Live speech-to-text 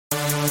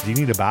Do you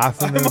need a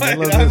bath in the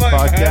middle of this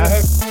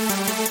podcast?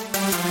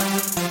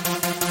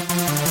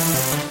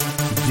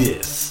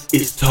 This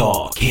is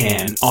Tall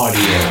Can Audio.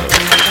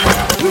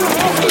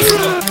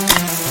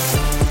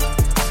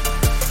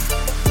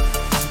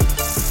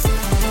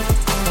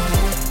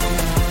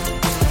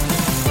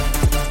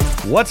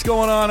 What's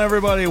going on,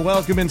 everybody?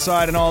 Welcome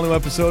inside an all-new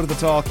episode of the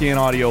Tall Can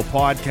Audio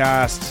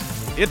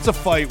podcast. It's a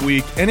fight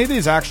week, and it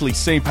is actually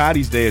St.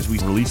 Paddy's Day as we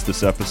release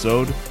this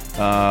episode,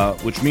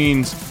 which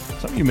means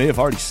some of you may have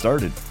already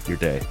started your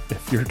day.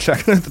 If you're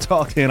checking out the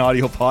Tall Can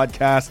Audio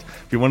podcast,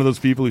 if you're one of those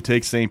people who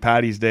takes St.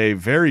 Paddy's Day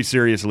very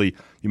seriously,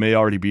 you may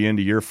already be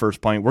into your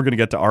first pint. We're going to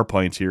get to our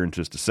pints here in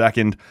just a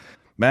second.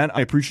 Man,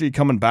 I appreciate you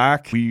coming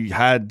back. We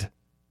had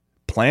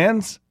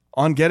plans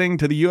on getting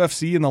to the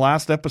UFC in the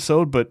last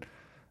episode, but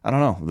I don't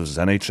know. There was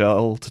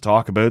NHL to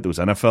talk about. There was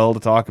NFL to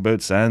talk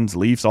about. Sens,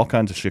 Leafs, all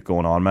kinds of shit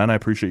going on, man. I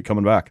appreciate you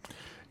coming back.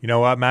 You know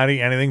what,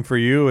 Matty? Anything for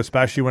you,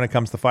 especially when it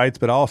comes to fights,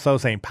 but also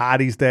St.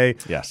 Paddy's Day.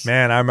 Yes.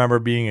 Man, I remember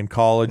being in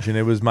college, and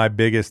it was my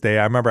biggest day.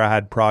 I remember I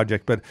had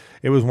project, but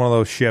it was one of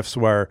those shifts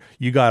where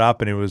you got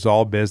up, and it was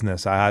all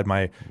business. I had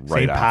my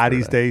St.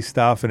 Paddy's Day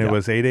stuff, and it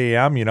was 8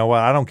 a.m. You know what?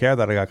 I don't care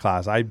that I got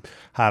class. I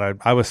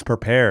was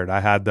prepared.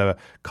 I had the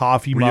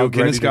coffee mug. Were you a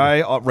Guinness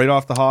guy right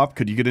off the hop?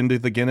 Could you get into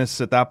the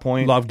Guinness at that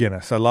point? Love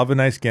Guinness. I love a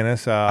nice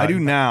Guinness. I do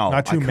now.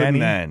 Not too many.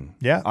 Then.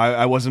 Yeah.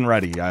 I wasn't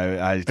ready.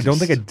 I don't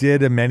think I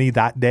did many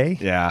that day.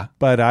 Yeah.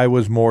 But I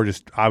was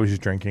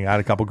just drinking. I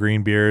had a couple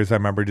green beers. I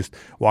remember just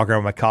walking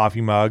around with my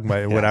coffee mug,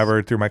 my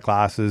whatever, through my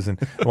classes. And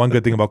one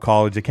good thing about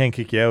college, they can't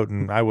kick you out.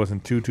 And I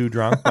wasn't too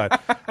drunk,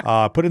 but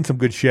put in some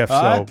good shifts.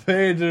 I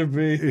paid to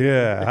be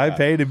here. I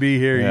paid to be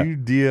here. Yeah. You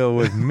deal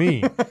with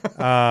me.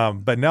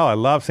 But no, I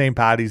love St.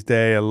 Paddy's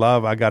Day.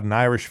 I got an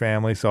Irish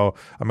family, so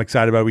I'm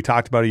excited about it. We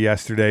talked about it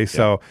yesterday,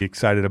 so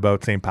excited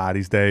about St.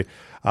 Paddy's Day.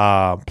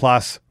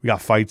 Plus, we got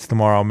fights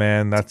tomorrow,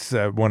 man. That's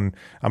when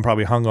I'm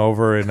probably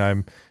hungover and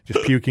I'm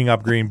just puking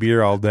up green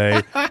beer all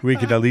day. We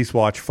could at least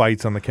watch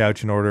fights on the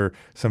couch and order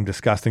some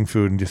disgusting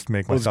food and just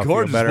make myself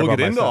feel better we'll about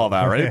get into myself. all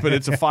that, right? But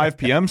it's a 5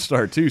 p.m.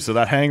 start, too, so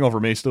that hangover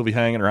may still be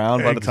hanging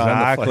around by the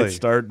time the fights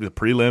start. The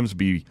prelims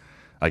be,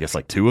 I guess,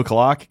 like 2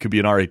 o'clock. It could be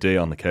an all right day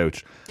on the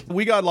couch.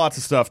 We got lots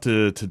of stuff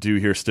to do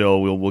here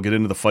still. We'll get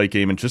into the fight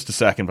game in just a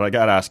second, but I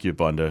got to ask you,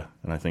 Bunda,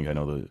 and I think I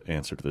know the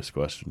answer to this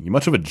question. You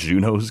much of a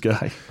Junos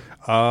guy?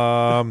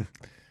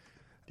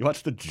 You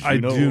watch the Juno? I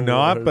do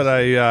not, but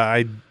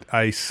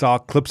I saw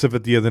clips of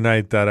it the other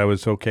night that I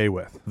was okay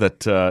with.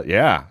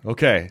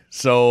 Okay.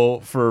 So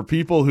for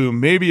people who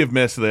maybe have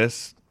missed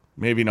this,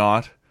 maybe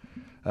not,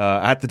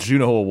 at the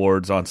Juno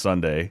Awards on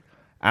Sunday,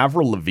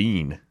 Avril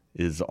Lavigne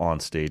is on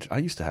stage. I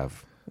used to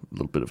have a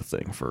little bit of a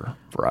thing for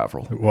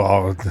Avril.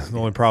 Well, the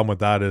only problem with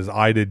that is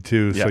I did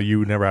too, so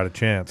you never had a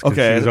chance.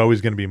 Okay. She was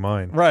always going to be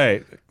mine.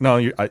 Right.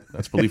 No,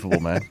 that's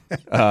believable, man.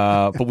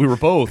 But we were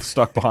both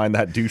stuck behind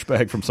that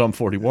douchebag from Sum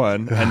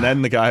 41, and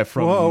then the guy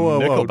from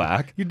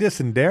Nickelback. You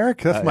dissing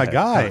Derek? That's my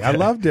guy. Okay. I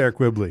love Derek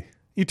Whibley.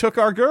 You took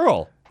our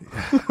girl.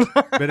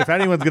 But if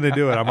anyone's going to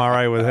do it, I'm all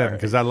right with him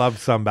because I loved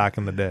Sum back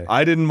in the day.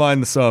 I didn't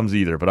mind the Sums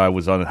either, but I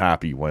was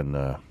unhappy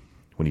when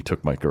he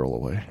took my girl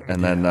away.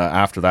 And then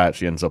after that,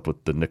 she ends up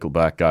with the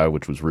Nickelback guy,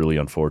 which was really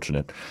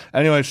unfortunate.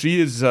 Anyway, she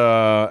is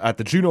at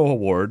the Juno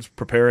Awards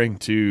preparing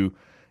to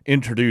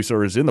introduce,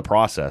 or is in the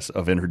process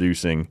of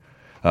introducing,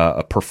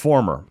 a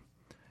performer.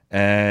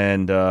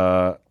 And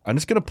I'm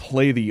just going to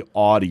play the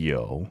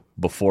audio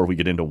before we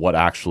get into what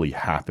actually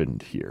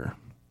happened here.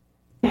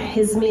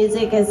 His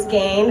music has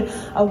gained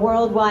a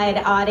worldwide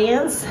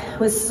audience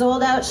with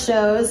sold-out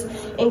shows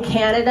in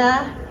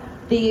Canada,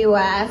 the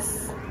U.S.,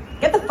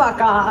 Get the fuck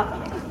off.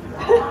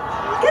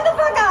 Get the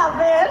fuck off,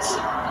 bitch.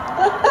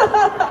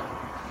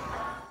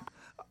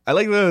 I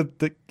like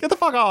the get the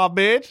fuck off,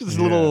 bitch. It's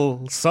a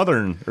little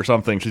southern or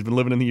something. She's been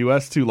living in the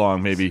U.S. too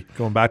long, maybe.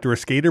 Going back to her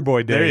skater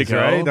boy days, there you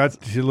go. Right? That's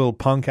she's a little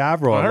punk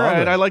Avril. All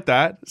right, I like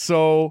that.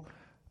 So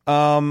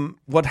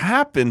what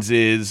happens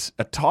is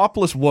a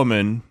topless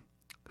woman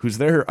who's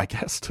there, I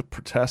guess, to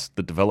protest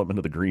the development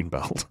of the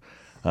Greenbelt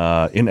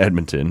in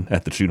Edmonton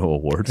at the Juno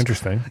Awards.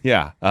 Interesting.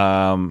 Yeah.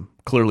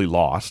 Clearly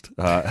lost,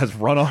 has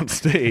run on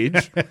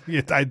stage.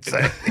 I'd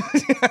say.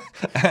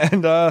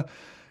 And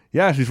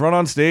she's run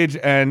on stage,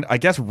 and I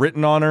guess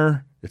written on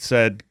her, it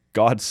said,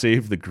 God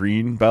save the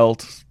Green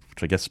Belt,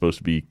 which I guess is supposed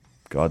to be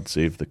God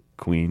save the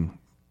Queen.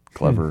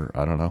 Clever,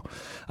 I don't know.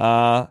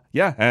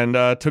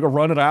 And took a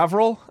run at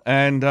Avril,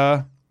 and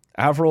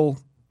Avril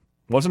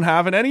wasn't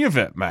having any of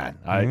it,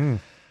 man.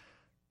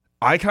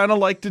 I kind of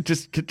liked it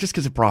just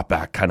because it brought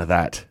back kind of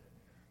that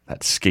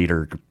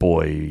skater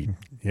boy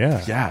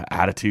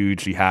attitude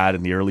she had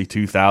in the early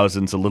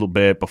 2000s a little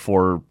bit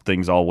before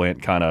things all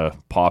went kind of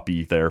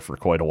poppy there for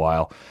quite a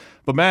while.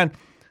 But man,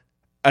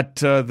 at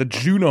the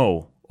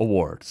Juno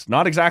Awards,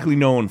 not exactly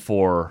known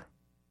for,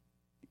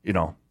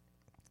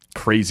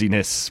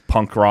 craziness,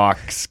 punk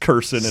rocks,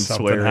 cursing and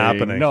something swearing.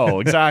 Happening. No,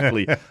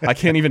 exactly. I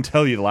can't even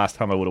tell you the last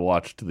time I would have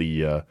watched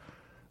the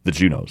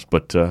Junos,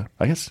 but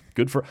I guess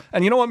good for.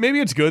 And you know what?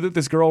 Maybe it's good that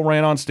this girl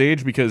ran on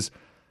stage because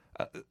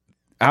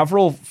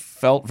Avril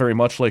felt very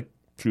much like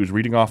She was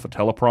reading off a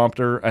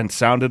teleprompter and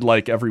sounded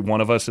like every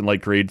one of us in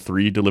like grade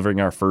 3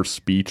 delivering our first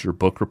speech or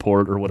book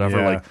report or whatever.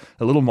 Yeah. Like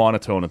a little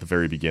monotone at the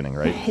very beginning,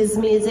 right? His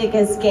music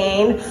has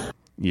gained.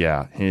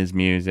 Yeah, his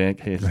music,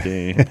 his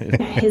game.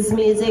 His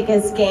music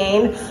has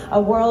gained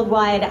a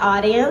worldwide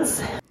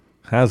audience.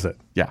 Has it?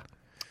 Yeah,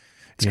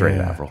 it's great,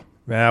 Avril.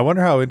 Yeah, I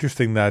wonder how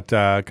interesting that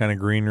kind of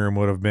green room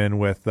would have been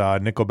with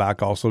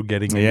Nickelback also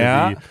getting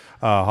into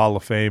the Hall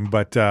of Fame.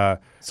 But so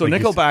like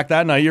Nickelback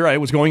that night, you're right,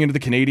 was going into the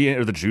Canadian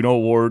or the Juno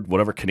Award,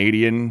 whatever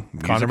Canadian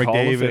Connor Music Hall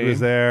of McDavid Fame. was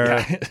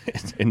there,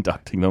 yeah,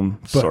 inducting them.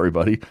 Sorry,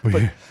 buddy.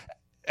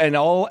 And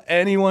all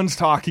anyone's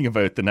talking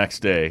about the next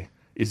day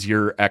is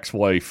your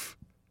ex-wife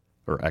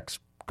or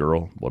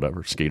ex-girl,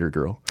 whatever, skater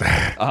girl.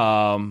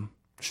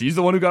 She's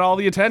the one who got all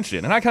the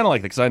attention. And I kind of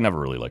like that because I never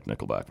really liked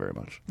Nickelback very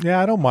much. Yeah,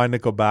 I don't mind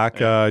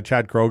Nickelback.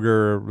 Chad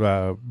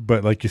Kroeger,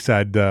 but like you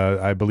said,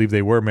 I believe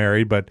they were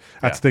married. But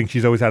that's the thing.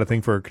 She's always had a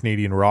thing for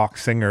Canadian rock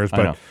singers.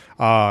 But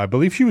I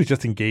believe she was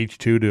just engaged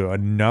to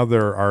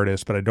another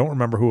artist, but I don't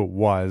remember who it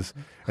was.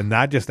 And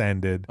that just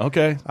ended.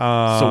 Okay.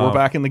 So we're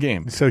back in the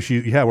game. So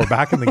we're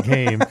back in the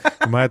game.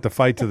 We might have to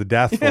fight to the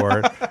death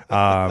for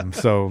it.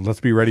 So let's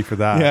be ready for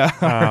that.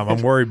 Yeah.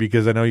 I'm worried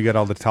because I know you got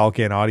all the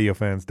Talcan audio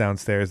fans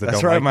downstairs that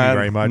don't like me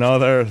very much.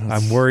 No,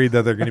 I'm worried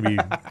that they're going to be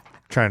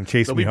trying to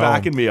chase They'll me be home.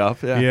 backing me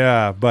up. Yeah.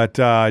 Yeah, but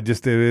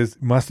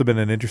must have been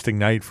an interesting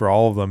night for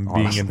all of them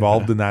being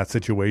involved in that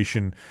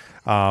situation.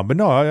 But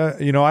no,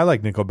 I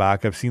like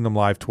Nickelback. I've seen them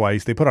live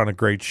twice. They put on a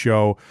great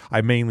show.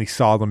 I mainly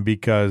saw them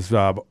because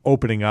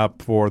opening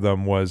up for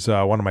them was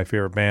one of my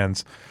favorite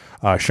bands,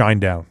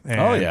 Shinedown.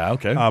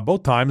 And,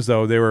 both times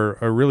though, they were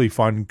a really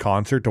fun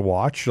concert to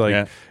watch.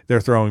 Like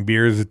they're throwing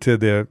beers to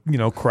the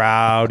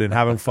crowd and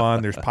having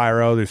fun. There's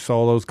pyro, there's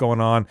solos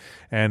going on,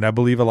 and I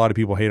believe a lot of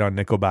people hate on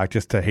Nickelback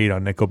just to hate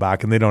on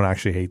Nickelback, and they don't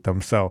actually hate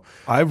them. So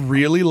I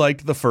really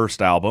liked the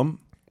first album,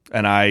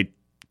 and I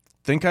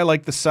think I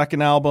liked the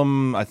second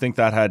album. I think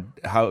that had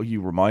How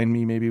You Remind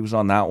Me maybe was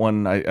on that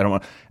one. I don't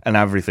want, and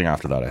everything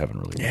after that I haven't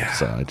really liked.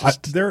 So I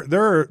just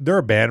they're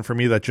a band for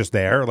me that's just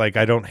there. Like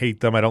I don't hate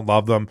them, I don't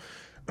love them.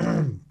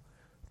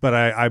 But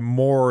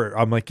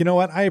I'm like, you know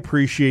what? I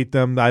appreciate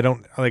them. I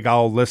don't like,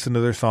 I'll listen to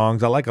their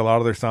songs. I like a lot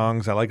of their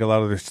songs. I like a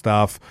lot of their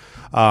stuff.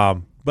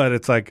 But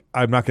it's like,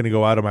 I'm not going to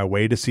go out of my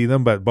way to see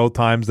them. But both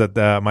times that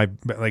my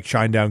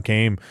Shinedown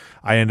came,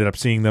 I ended up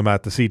seeing them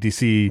at the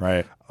CTC.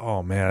 Right.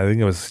 Oh man, I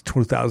think it was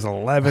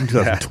 2011,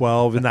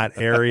 2012 in that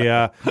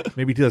area,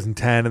 maybe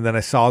 2010. And then I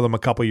saw them a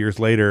couple years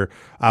later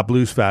at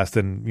Blues Fest,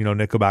 and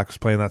Nickelback was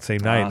playing that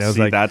same night. And I was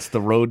like, that's the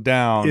road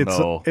down.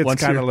 Though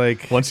it's kind of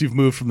like once you've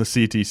moved from the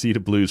CTC to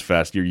Blues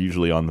Fest, you're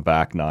usually on the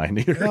back nine.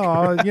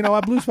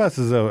 Blues Fest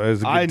is a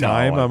good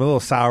time. I'm a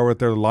little sour with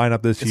their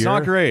lineup this year. It's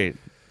not great.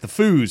 The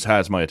Foos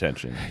has my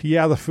attention.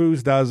 Yeah, the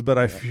Foos does, but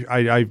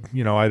I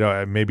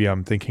don't. Maybe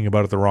I'm thinking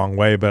about it the wrong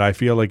way, but I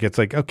feel like it's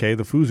like, okay,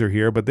 the Foos are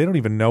here, but they don't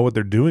even know what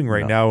they're doing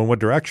right now and what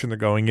direction they're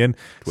going in.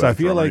 So I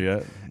feel like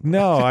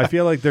I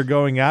feel like they're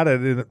going at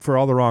it for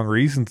all the wrong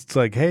reasons. It's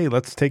like, hey,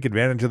 let's take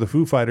advantage of the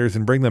Foo Fighters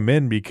and bring them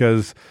in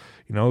because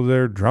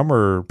their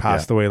drummer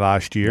passed away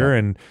last year,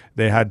 and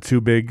they had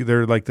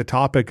they're like the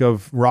topic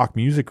of rock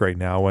music right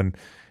now, and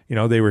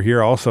they were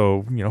here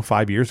also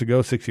 5 years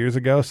ago, 6 years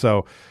ago.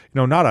 So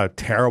not a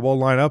terrible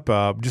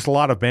lineup. Just a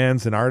lot of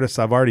bands and artists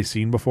I've already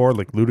seen before,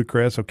 like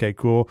Ludacris. Okay,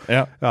 cool.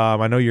 Yeah.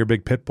 I know you're a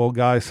big Pitbull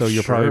guy, so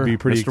you'll probably be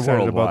pretty Mr.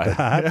 excited Worldwide.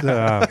 about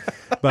that.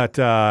 But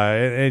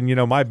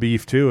my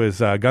beef too is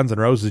Guns N'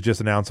 Roses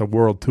just announced a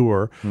world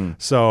tour.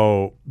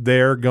 So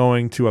they're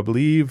going to, I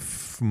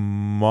believe,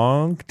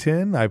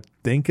 Moncton. I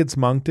think it's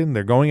Moncton.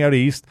 They're going out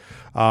east.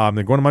 They're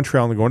going to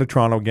Montreal. And they're going to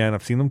Toronto again.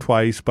 I've seen them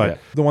twice. But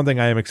the one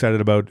thing I am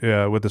excited about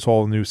with this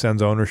whole new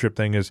Sens ownership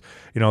thing is,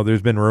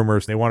 there's been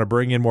rumors they want to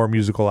bring in more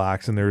musical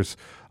acts, and there's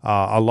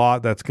a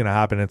lot that's going to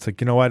happen. It's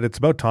like, you know what? It's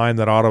about time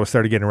that Ottawa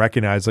started getting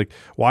recognized. Like,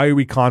 why are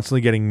we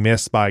constantly getting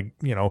missed by,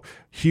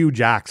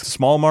 huge acts?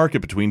 Small market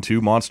between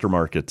two monster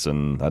markets,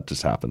 and that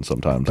just happens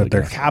sometimes. But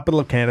the capital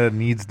of Canada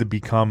needs to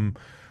become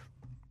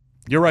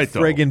You're right,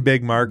 though. friggin'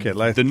 big market.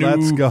 Let's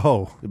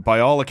go.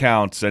 By all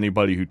accounts,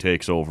 anybody who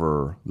takes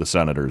over the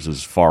Senators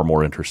is far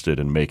more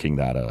interested in making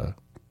that a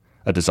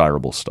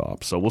desirable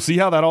stop. So we'll see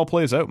how that all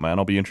plays out, man.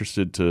 I'll be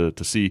interested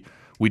to see.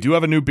 We do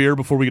have a new beer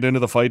before we get into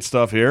the fight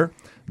stuff here.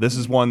 This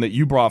is one that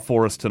you brought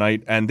for us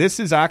tonight, and this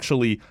is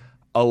actually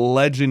a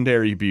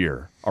legendary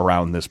beer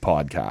around this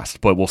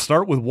podcast. But we'll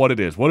start with what it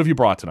is. What have you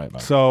brought tonight,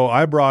 man? So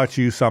I brought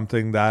you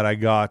something that I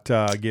got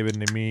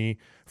given to me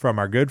from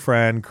our good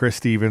friend Chris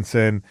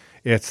Stevenson.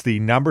 It's the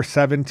number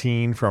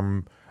 17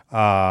 from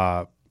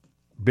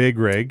Big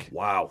Rig.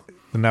 Wow.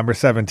 The number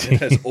 17. It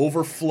has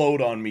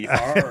overflowed on me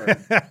hard.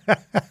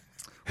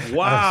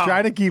 Wow. I was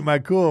trying to keep my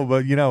cool,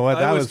 but you know what?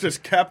 That was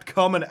just kept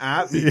coming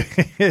at me.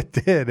 It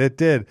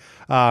did.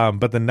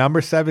 But the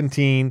number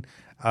 17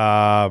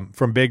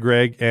 from Big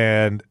Rig,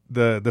 and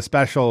the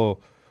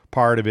special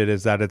part of it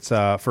is that it's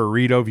for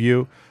Rito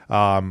View.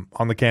 On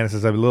the can it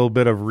says a little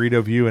bit of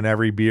Rito View in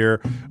every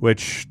beer,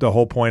 which the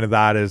whole point of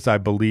that is, I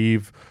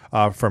believe,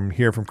 from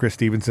Chris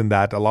Stevenson,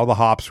 that a lot of the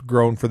hops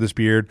grown for this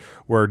beer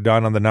were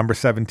done on the number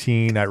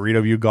 17 at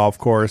Rito View Golf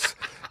Course.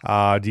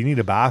 Do you need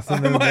a bath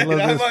in the middle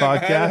of this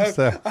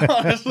podcast?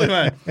 Honestly,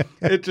 man,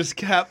 it just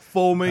kept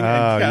foaming.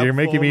 You're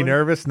making me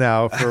nervous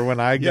now for when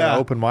I get to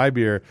open my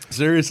beer.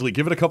 Seriously,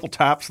 give it a couple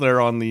taps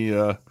there on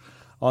the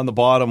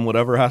bottom.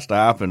 Whatever has to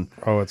happen.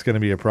 Oh, it's going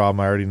to be a problem.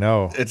 I already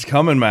know. It's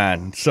coming,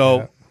 man.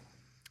 So.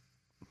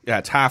 Yeah,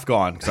 it's half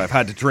gone because I've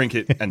had to drink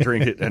it and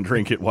drink it and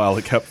drink it while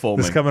it kept foaming.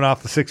 This is coming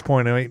off the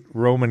 6.8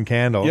 Roman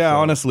candle. Yeah,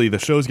 honestly, the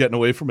show's getting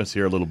away from us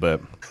here a little bit.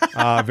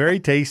 Very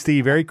tasty,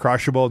 very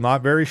crushable,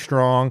 not very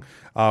strong.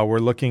 We're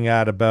looking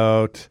at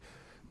about,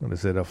 what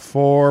is it, a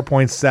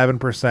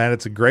 4.7%.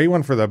 It's a great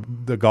one for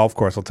the golf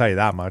course, I'll tell you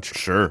that much.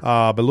 Sure.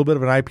 But a little bit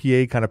of an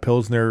IPA kind of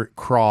Pilsner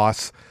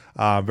cross.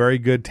 Very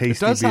good,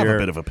 tasty beer. It does have a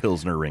bit of a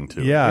Pilsner ring to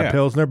it. Yeah,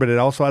 Pilsner, but it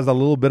also has a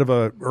little bit of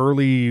a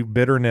early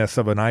bitterness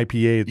of an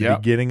IPA at the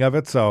beginning of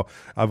it. So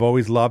I've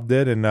always loved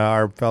it, and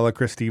our fella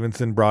Chris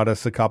Stevenson brought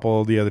us a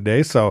couple the other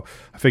day, so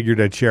I figured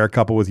I'd share a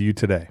couple with you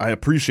today. I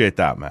appreciate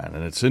that, man,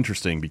 and it's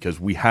interesting because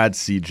we had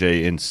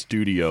CJ in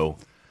studio.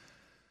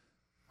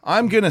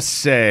 I'm going to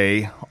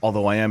say,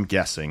 although I am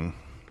guessing,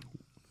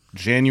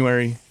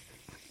 January.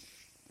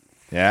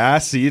 Yeah,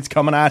 see, it's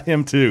coming at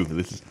him too.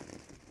 This is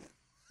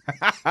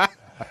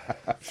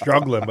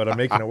struggling, but I'm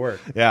making it work.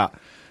 Yeah.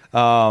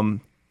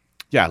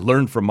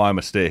 Learned from my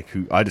mistake.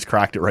 I just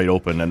cracked it right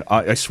open, and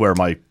I swear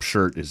my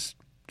shirt is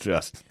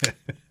just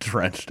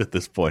drenched at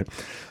this point.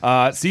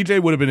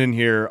 CJ would have been in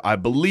here, I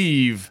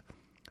believe,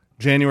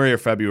 January or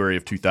February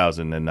of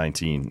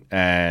 2019,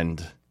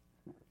 and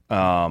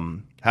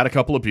had a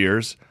couple of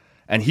beers,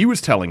 and he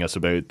was telling us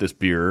about this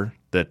beer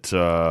that,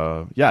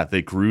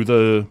 they grew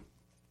the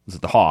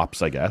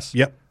hops, I guess.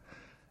 Yep.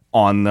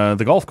 On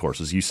the golf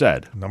course, as you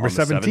said. Number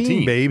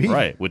 17, baby.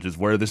 Right, which is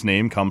where this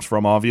name comes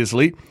from,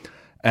 obviously.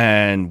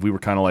 And we were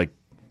kind of like,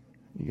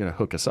 you got to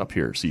hook us up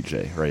here,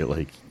 CJ, right?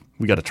 Like,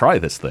 we got to try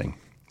this thing.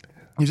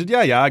 He said,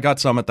 yeah, I got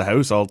some at the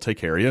house. I'll take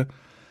care of you.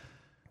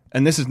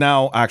 And this is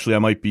now, actually, I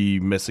might be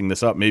missing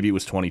this up. Maybe it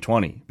was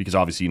 2020, because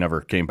obviously you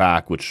never came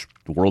back, which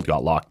the world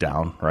got locked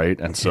down, right?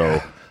 And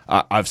so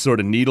I've sort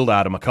of needled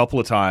at him a couple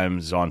of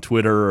times on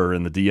Twitter or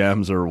in the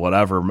DMs or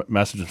whatever,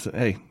 messages,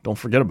 hey, don't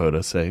forget about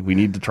us. Hey, we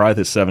need to try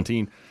this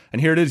 17.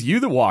 And here it is, you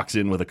that walks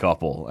in with a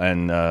couple.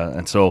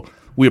 And so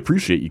we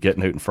appreciate you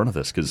getting out in front of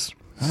this, because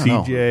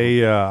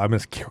CJ,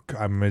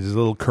 I'm his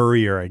little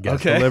courier, I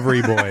guess,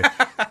 delivery boy.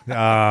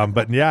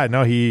 But yeah,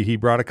 no, he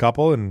brought a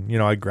couple, and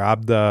I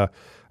grabbed a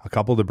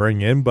couple to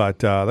bring in.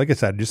 But like I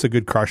said, just a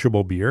good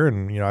crushable beer,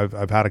 and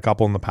I've had a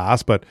couple in the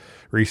past, but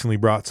recently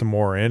brought some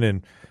more in,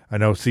 and I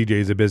know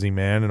CJ's a busy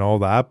man and all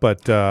that,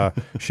 but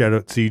shout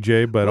out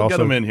CJ. But we'll also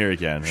get him in here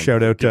again.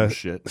 Shout out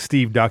to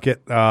Steve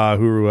Duckett,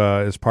 who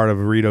is part of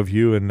Rito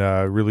View and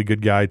a really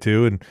good guy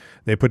too. And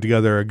they put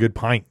together a good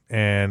pint,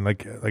 and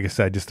like I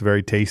said, just a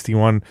very tasty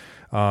one.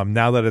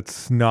 Now that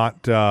it's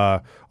not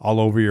all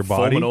over your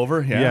body, foaming over,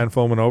 and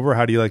foaming over.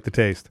 How do you like the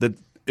taste?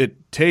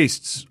 It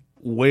tastes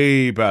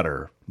way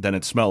better than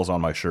it smells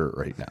on my shirt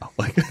right now,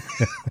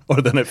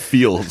 or than it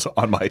feels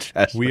on my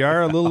chest.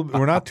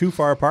 We're not too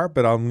far apart,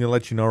 but I'm going to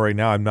let you know right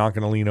now, I'm not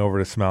going to lean over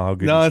to smell how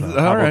good you smell.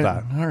 How about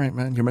that? All right,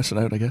 man, you're missing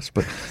out, I guess,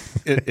 but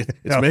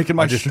it's making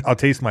my shirt. I'll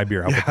taste my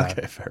beer. How about that?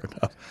 Okay, fair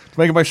enough. It's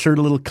making my shirt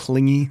a little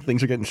clingy.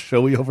 Things are getting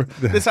showy over.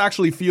 This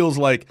actually feels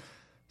like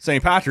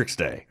St. Patrick's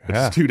Day, which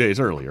is 2 days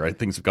early, right?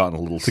 Things have gotten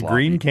a little sloppy. It's a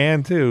green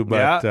can too,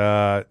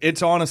 but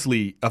it's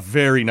honestly a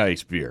very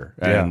nice beer,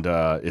 and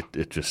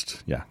it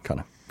just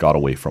kind of got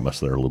away from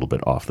us there a little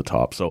bit off the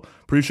top. So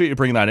appreciate you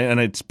bringing that in. And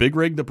it's Big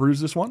Rig that brews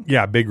this one?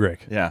 Yeah, Big Rig.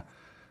 Yeah,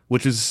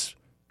 which is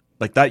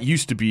like, that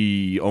used to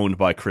be owned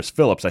by Chris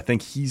Phillips. I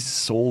think he's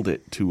sold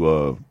it to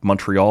a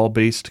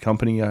Montreal-based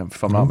company,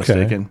 if I'm not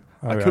mistaken.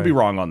 I could be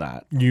wrong on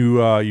that.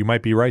 You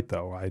might be right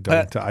though. I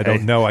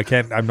don't know. I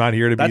can't. I'm not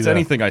here to be. That's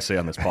anything I say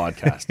on this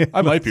podcast.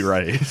 I might be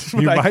right.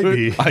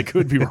 I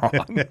could be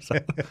wrong. So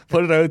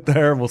put it out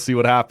there, and we'll see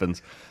what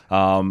happens.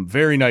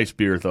 Very nice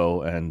beer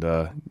though, and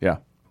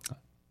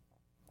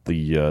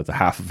the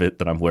half of it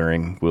that I'm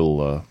wearing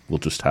we'll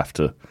just have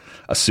to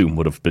assume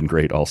would have been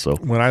great also.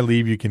 When I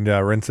leave, you can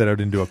rinse it out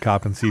into a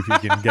cup and see if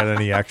you can get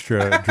any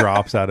extra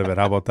drops out of it.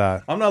 How about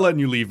that? I'm not letting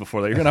you leave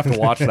before that. You're gonna have to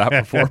watch that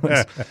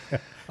performance.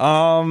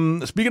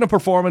 Speaking of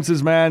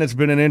performances, man, it's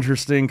been an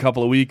interesting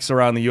couple of weeks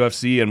around the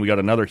UFC, and we got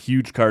another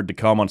huge card to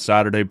come on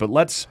Saturday, but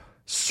let's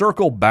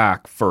circle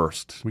back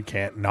first. We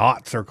can't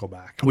not circle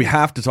back. We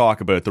have to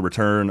talk about the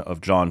return of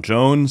John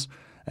Jones,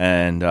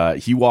 and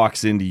he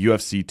walks into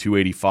UFC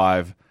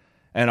 285,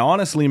 and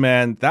honestly,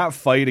 man, that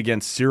fight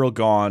against Cyril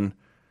Gane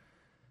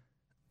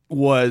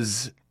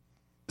was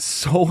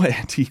so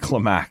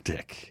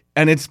anticlimactic,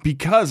 and it's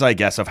because, I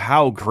guess, of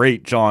how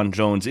great John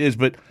Jones is,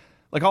 but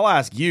like, I'll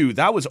ask you,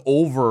 that was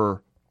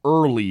over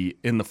early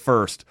in the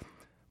first,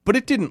 but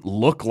it didn't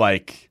look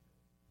like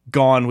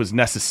Gane was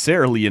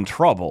necessarily in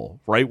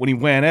trouble, right, when he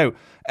went out.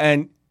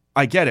 And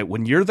I get it.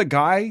 When you're the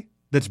guy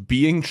that's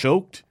being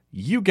choked,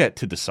 you get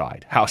to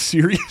decide how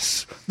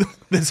serious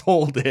this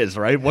hold is,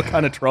 right? What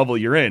kind of trouble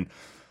you're in.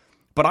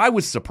 But I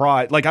was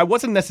surprised. Like, I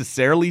wasn't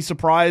necessarily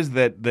surprised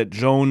that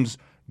Jones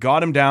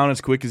got him down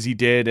as quick as he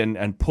did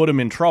and put him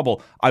in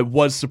trouble. I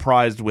was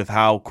surprised with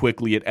how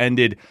quickly it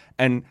ended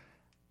and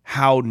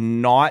how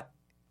not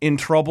in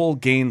trouble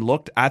Gane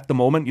looked at the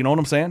moment. You know what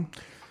I'm saying?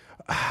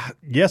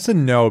 Yes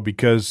and no,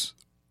 because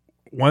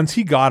once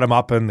he got him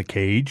up in the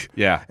cage,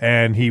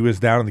 and he was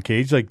down in the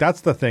cage, like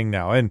that's the thing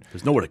now, and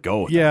there's nowhere to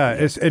go.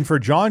 And for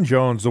Jon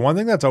Jones, the one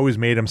thing that's always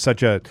made him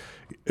such a,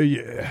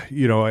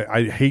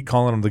 I hate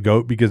calling him the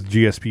GOAT because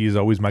GSP is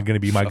always going to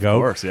be my GOAT.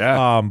 Of course,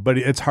 but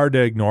it's hard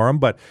to ignore him.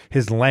 But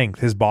his length,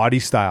 his body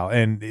style,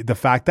 and the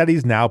fact that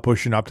he's now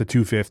pushing up to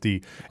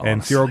 250,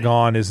 and Cyril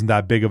Gane isn't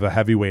that big of a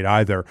heavyweight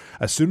either.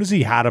 As soon as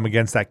he had him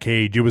against that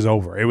cage, it was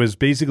over. It was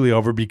basically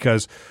over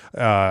because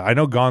I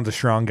know Gane's a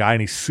strong guy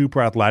and he's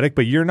super athletic,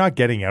 but you're not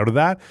getting out of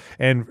that.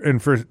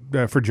 And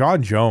for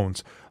Jon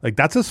Jones, like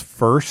that's his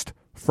first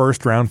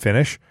round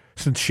finish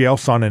since Chael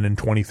Sonnen in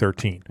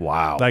 2013.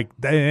 Wow. Like,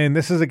 and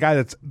this is a guy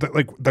that's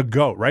like the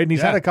GOAT, right? And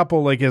he's had a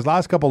couple, like his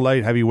last couple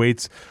light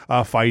heavyweights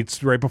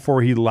fights right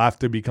before he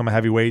left to become a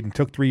heavyweight and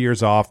took 3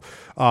 years off.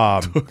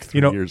 Took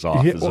 3 years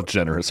off is a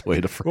generous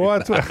way to frame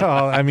that.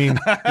 I mean,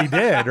 he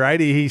did, right?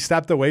 He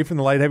stepped away from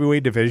the light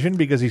heavyweight division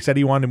because he said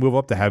he wanted to move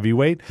up to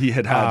heavyweight. He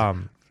had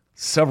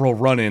several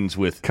run-ins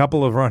with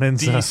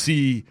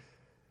DC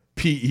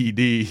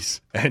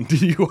PEDs and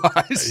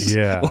DUIs.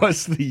 Yeah.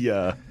 Was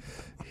the...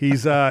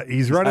 He's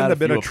running a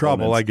bit of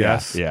trouble, I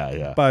guess.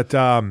 Yeah. But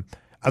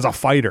as a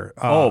fighter,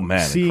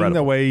 seeing incredible.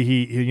 the way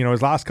he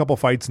his last couple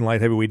fights in the light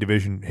heavyweight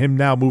division, him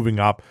now moving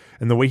up,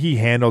 and the way he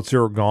handled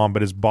Cyril Gane,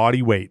 but his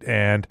body weight,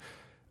 and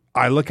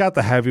I look at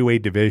the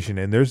heavyweight division,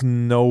 and there's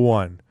no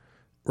one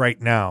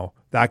right now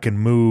that can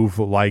move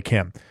like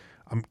him.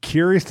 I'm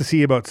curious to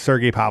see about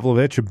Sergey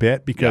Pavlovich a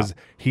bit because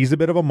he's a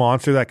bit of a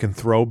monster that can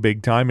throw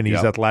big time, and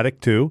he's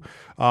athletic too.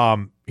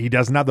 He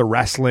doesn't have the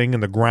wrestling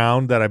and the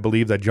ground that I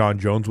believe that Jon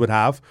Jones would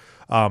have.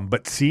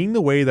 But seeing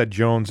the way that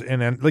Jones,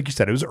 and like you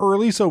said, it was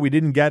early, so we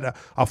didn't get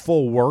a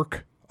full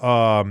work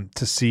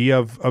to see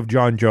of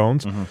Jon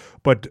Jones. Mm-hmm.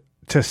 But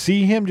to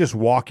see him just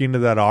walk into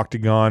that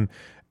octagon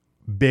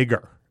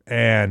bigger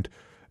and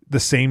the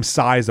same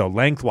size, though,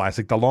 lengthwise,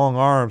 like the long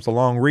arms, the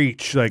long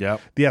reach, like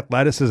the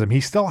athleticism. He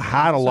still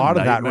had a lot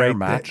of that, right?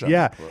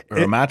 Matchup. Or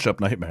a matchup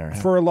nightmare.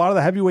 For a lot of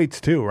the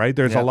heavyweights, too, right?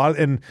 There's a lot,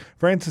 and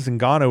Francis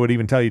Ngannou would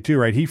even tell you, too,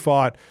 right? He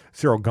fought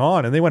Cyril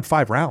Gane, and they went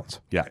 5 rounds.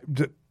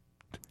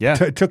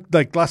 It took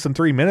like less than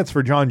 3 minutes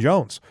for Jon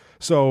Jones.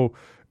 So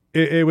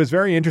it was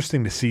very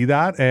interesting to see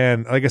that.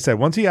 And like I said,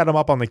 once he had him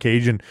up on the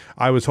cage, and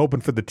I was hoping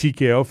for the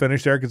TKO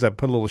finish there because I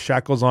put a little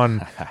shekels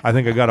on. I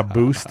think I got a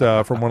boost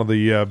from one of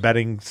the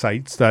betting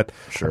sites that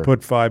I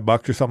put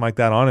 $5 or something like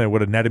that on, and it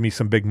would have netted me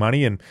some big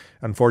money. And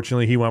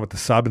unfortunately, he went with the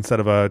sub instead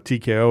of a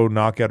TKO,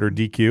 knockout, or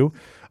DQ.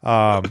 So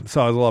I was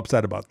a little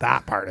upset about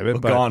that part of it.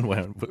 But Gane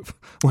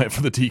went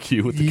for the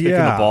DQ with the kick in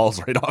the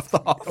balls right off the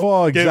off.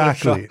 Oh,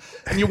 exactly.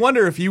 And you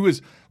wonder if he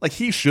was like,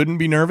 he shouldn't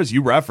be nervous.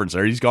 You referenced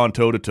there, he's gone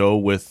toe to toe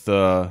with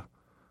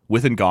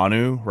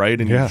Ngannou, right?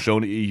 And you've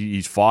shown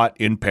he's fought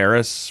in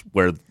Paris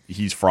where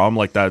he's from.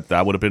 Like that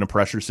would have been a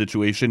pressure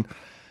situation.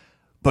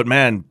 But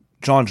man,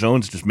 Jon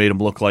Jones just made him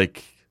look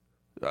like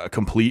a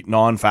complete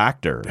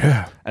non-factor.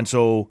 Yeah, and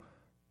so.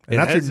 And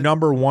that's your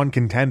number one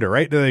contender,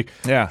 right? Like,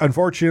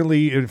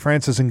 unfortunately,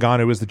 Francis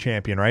Ngannou is the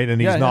champion, right?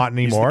 And he's not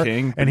anymore. He's the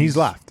king, and he's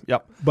left.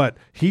 Yep. But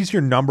he's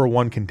your number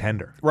one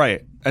contender.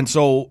 Right. And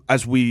so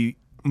as we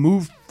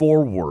move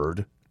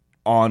forward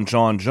on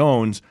Jon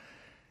Jones,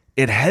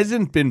 it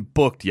hasn't been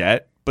booked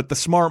yet, but the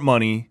smart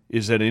money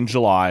is that in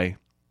July,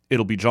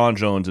 it'll be Jon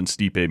Jones and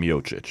Stipe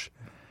Miocic.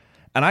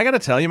 And I got to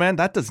tell you, man,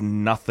 that does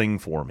nothing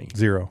for me.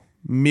 Zero.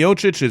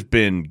 Miocic has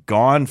been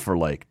gone for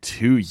like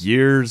 2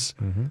 years.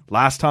 Mm-hmm.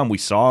 Last time we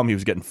saw him, he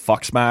was getting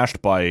fuck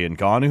smashed by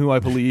Ngannou, I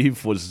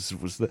believe, was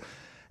the.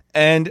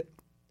 And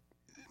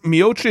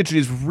Miocic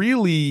is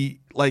really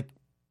like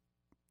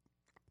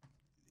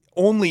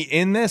only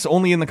in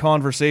the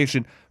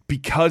conversation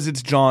because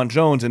it's Jon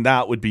Jones, and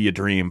that would be a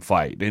dream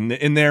fight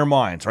in their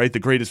minds, right? The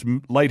greatest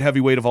light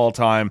heavyweight of all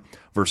time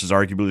versus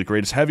arguably the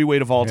greatest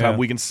heavyweight of all time.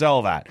 We can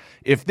sell that.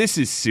 If this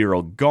is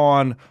Cyril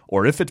Gane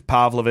or if it's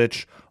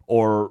Pavlovich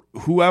or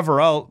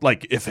whoever else,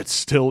 like if it's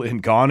still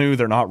Ngannou,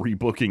 they're not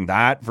rebooking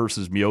that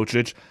versus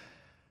Miocic.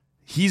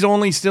 He's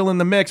only still in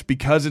the mix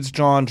because it's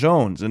Jon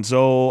Jones. And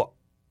so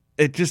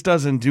it just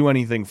doesn't do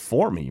anything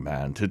for me,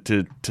 man.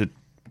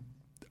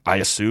 I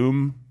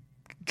assume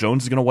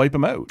Jones is going to wipe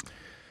him out.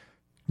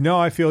 No,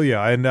 I feel you.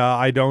 And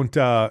I don't,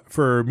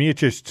 for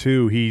Miocic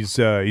too, he's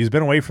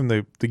been away from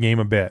the game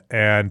a bit.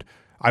 And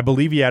I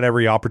believe he had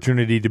every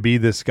opportunity to be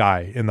this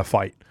guy in the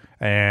fight.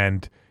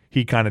 And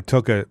he kind of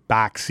took a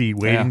back seat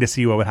waiting to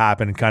see what would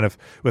happen kind of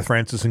with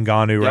Francis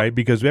Ngannou, right?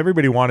 Because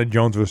everybody wanted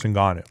Jones versus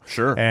Ngannou.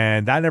 Sure.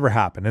 And that never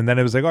happened. And then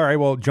it was like, all right,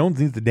 well,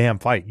 Jones needs the damn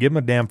fight. Give him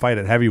a damn fight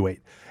at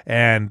heavyweight.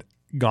 And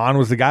Gane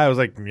was the guy. I was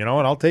like, you know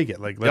what? I'll take it.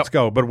 Like, let's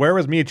go. But where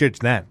was Miocic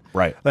then?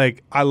 Right.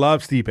 Like, I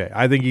love Stipe.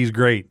 I think he's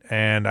great.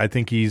 And I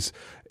think he's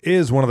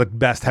is one of the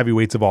best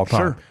heavyweights of all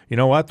time. Sure. You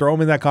know what? Throw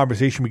him in that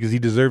conversation because he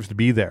deserves to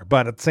be there.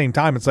 But at the same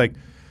time, it's like,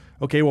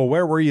 okay, well,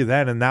 where were you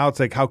then? And now it's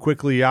like how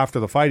quickly after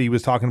the fight he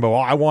was talking about,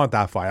 I want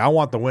that fight. I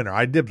want the winner.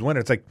 I dibs winner.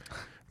 It's like,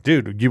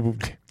 dude, you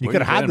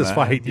could have had this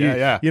fight.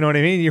 Yeah. You know what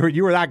I mean?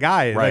 You were that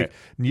guy. Right. Like,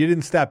 you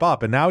didn't step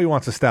up, and now he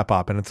wants to step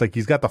up. And it's like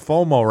he's got the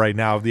FOMO right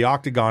now of the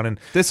octagon. And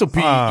This will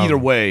be either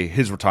way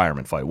his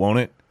retirement fight, won't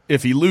it?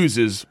 If he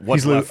loses,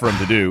 what's left for him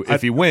to do?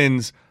 If he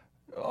wins,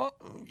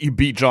 you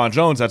beat John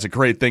Jones. That's a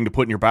great thing to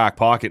put in your back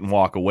pocket and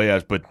walk away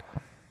as. But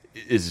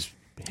is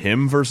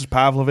him versus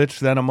Pavlovich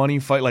then a money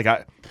fight? Like,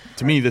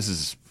 to me,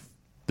 this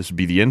would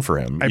be the end for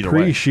him. I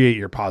appreciate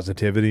your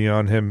positivity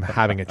on him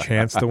having a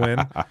chance to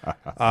win.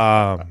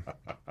 But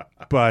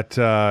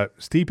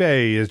Stipe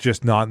is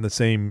just not in the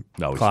same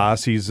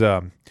class. He's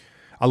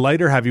a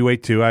lighter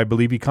heavyweight too. I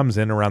believe he comes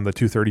in around the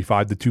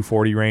 235 to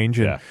 240 range.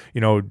 And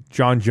you know,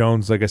 John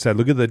Jones, like I said,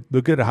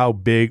 look at how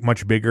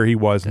much bigger he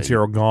was in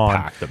Cyril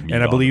Gane.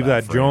 And I believe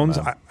that Jones,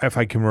 if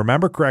I can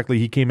remember correctly,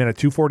 he came in at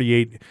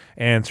 248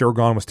 and Cyril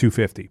Gane was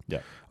 250.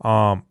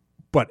 Yeah.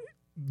 But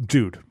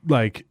dude,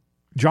 like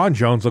John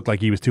Jones looked like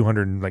he was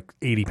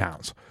 280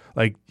 pounds.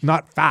 Like,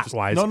 not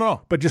fat-wise,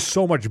 but just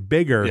so much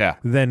bigger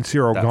than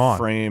Cyril Gane.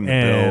 Frame,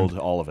 the build,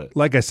 all of it.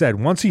 Like I said,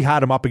 once he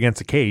had him up against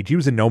the cage, he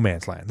was in no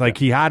man's land. Like,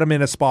 he had him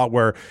in a spot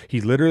where he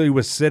literally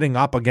was sitting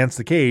up against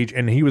the cage,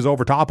 and he was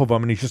over top of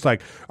him, and he's just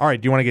like, all right,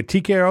 do you want to get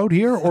TKO'd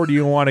here, or do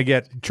you want to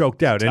get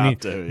choked out? And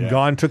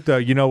Gane took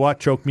the, you know what,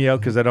 choke me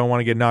out because I don't want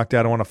to get knocked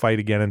out. I want to fight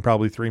again in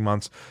probably 3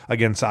 months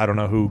against, I don't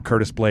know who,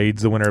 Curtis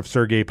Blades, the winner of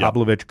Sergey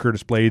Pavlovich,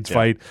 Curtis Blades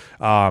fight.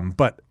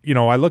 But, you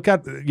know, I look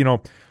at, you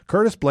know,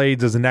 Curtis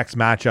Blades is the next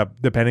matchup,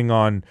 depending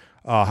on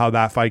how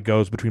that fight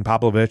goes between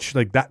Pavlovich.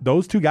 Like that,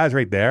 those two guys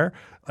right there,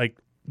 like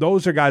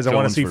those are guys I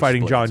want to see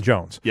fighting John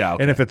Jones. Yeah,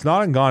 okay. And if it's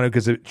not Ngannou,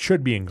 because it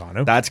should be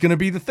Ngannou, that's going to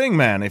be the thing,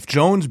 man. If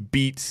Jones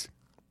beats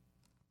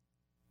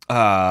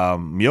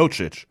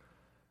Miocic,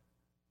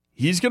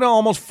 he's going to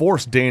almost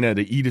force Dana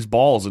to eat his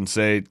balls and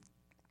say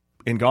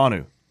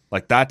Ngannou.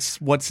 Like that's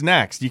what's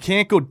next. You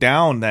can't go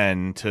down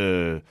then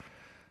to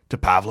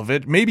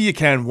Pavlovich. Maybe you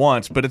can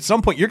once, but at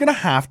some point you're going to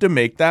have to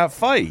make that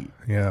fight.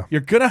 Yeah.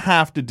 You're going to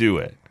have to do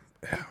it.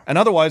 Yeah. And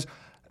otherwise,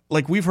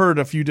 like we've heard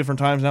a few different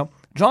times now,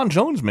 John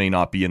Jones may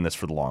not be in this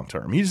for the long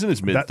term. He's in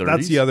his mid-30s.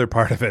 That's the other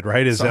part of it,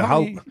 right? Is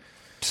how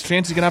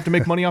chance he's going to have to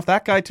make money off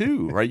that guy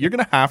too, right? You're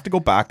going to have to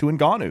go back to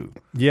Ngannou.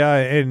 Yeah,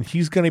 and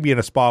he's going to be in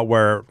a spot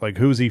where, like,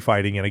 who's he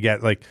fighting? And again,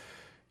 like,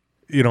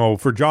 you know,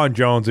 for John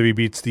Jones, if he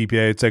beats Stipe,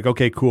 it's like,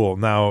 okay, cool.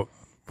 Now,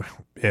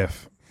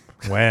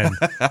 when.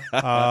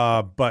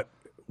 But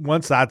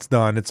once that's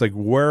done, it's like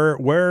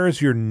where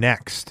is your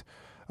next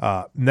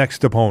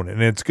opponent?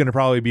 And it's going to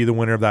probably be the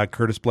winner of that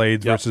Curtis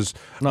Blades versus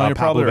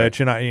Pavlovich.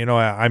 Right. And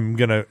I'm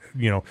gonna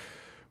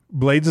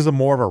Blades is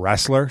more of a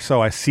wrestler, so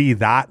I see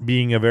that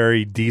being a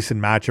very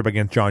decent matchup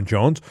against John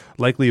Jones.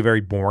 Likely a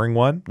very boring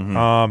one.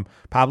 Mm-hmm.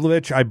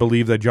 Pavlovich, I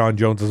believe that John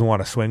Jones doesn't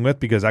want to swing with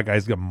because that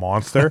guy's a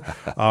monster.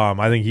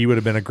 I think he would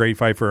have been a great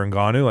fight for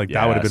Ngannou. Like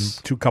that would have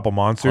been couple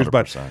monsters. 100%.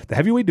 But the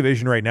heavyweight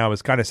division right now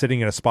is kind of sitting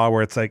in a spot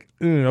where it's like,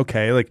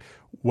 okay, like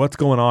what's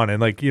going on? And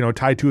like,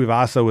 Tai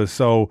Tuivasa was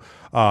so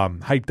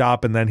hyped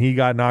up, and then he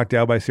got knocked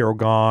out by Cyril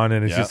Gane,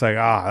 and it's just like,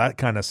 that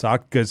kind of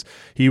sucked because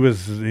he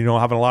was,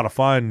 having a lot of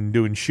fun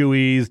doing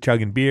shoeies,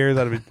 chugging beers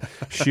out of his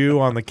shoe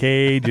on the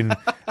cage and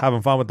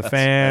having fun with the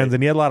fans. Right.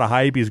 And he had a lot of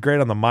hype. He was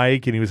great on the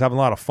mic, and he was having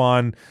a lot of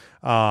fun.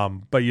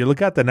 But you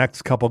look at the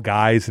next couple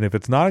guys, and if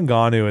it's not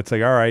Ngannou, it's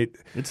like, all right,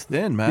 it's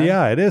thin, man.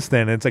 Yeah, it is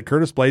thin. It's like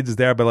Curtis Blades is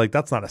there, but like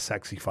that's not a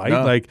sexy fight.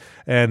 No. Like,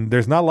 and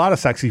there's not a lot of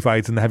sexy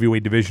fights in the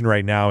heavyweight division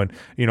right now. And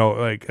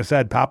like I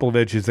said,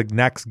 Pavlovich is the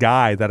next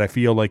guy that I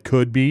feel like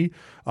could be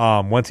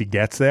once he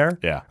gets there.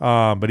 Yeah.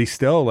 But he's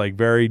still like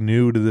very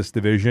new to this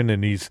division,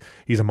 and he's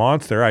a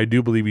monster. I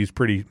do believe he's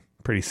pretty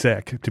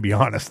sick, to be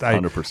honest.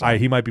 100%.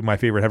 He might be my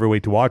favorite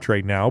heavyweight to watch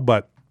right now,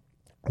 but.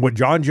 What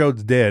John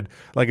Jones did,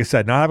 like I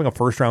said, not having a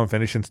first-round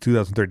finish since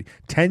 2013,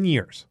 10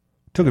 years.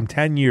 Took him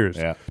 10 years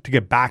to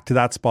get back to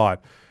that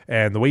spot.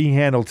 And the way he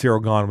handled Cyril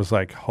Gane was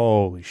like,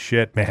 holy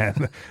shit,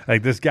 man.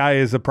 Like, this guy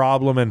is a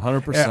problem. And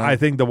 100%. I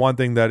think the one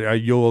thing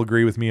that you'll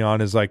agree with me on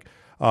is, like,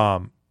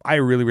 I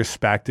really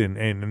respect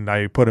and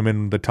I put him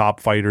in the top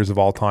fighters of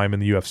all time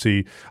in the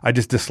UFC. I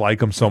just dislike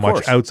him so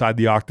much outside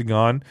the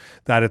octagon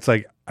that it's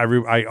like,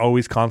 I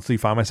always constantly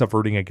find myself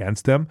rooting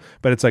against him,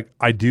 but it's like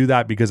I do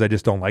that because I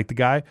just don't like the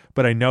guy,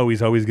 but I know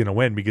he's always going to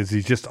win because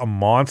he's just a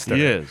monster.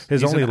 He is.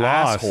 His he's only an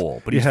loss,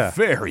 asshole, but he's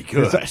very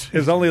good.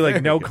 His only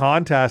like no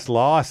contest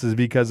loss is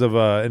because of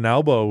an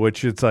elbow,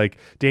 which it's like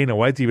Dana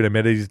White's even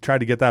admitted he's tried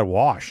to get that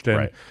washed,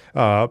 and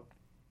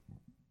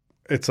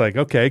it's like,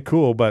 okay,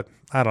 cool, but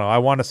I don't know. I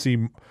want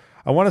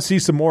to see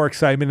some more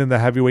excitement in the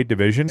heavyweight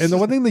division. And the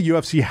one thing the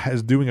UFC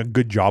is doing a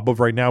good job of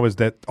right now is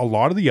that a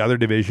lot of the other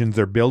divisions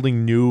are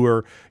building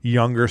newer,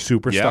 younger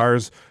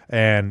superstars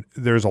and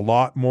there's a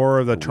lot more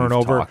of the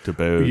turnover. Talked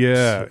about,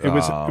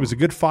 it was a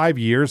good 5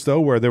 years though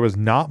where there was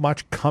not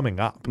much coming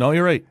up. No,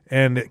 you're right,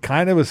 and it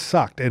kind of was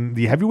sucked. And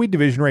the heavyweight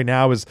division right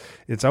now it's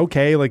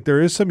okay. Like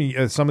there is some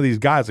of these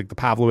guys like the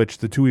Pavlovich,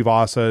 the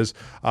Tuivasas.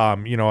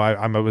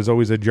 I was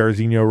always a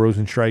Jairzinho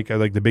Rosenstrike. I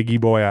like the Big E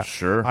boy.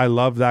 Sure, I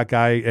love that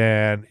guy,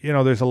 and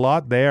there's a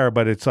lot there,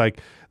 but it's like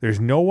there's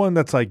no one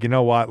that's like, you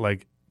know what,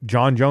 like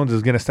John Jones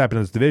is going to step in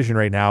this division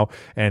right now,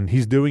 and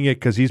he's doing it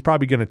because he's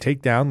probably going to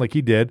take down, like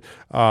he did,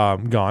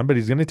 but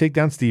he's going to take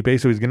down Stipe,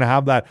 so he's going to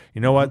have that,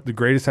 the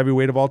greatest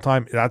heavyweight of all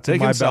time. That's they in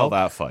my can sell belt.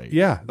 that fight.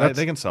 Yeah.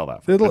 They can sell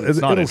that fight. It's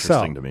not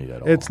interesting to me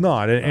at all. It's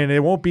not, and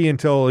it won't be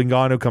until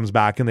Ngannou comes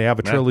back and they have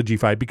a trilogy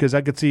fight, because I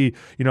could see,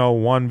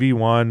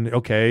 1v1,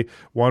 okay,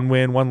 one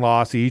win, one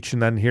loss each,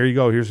 and then here you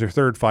go, here's their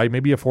third fight,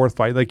 maybe a fourth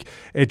fight. Like,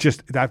 it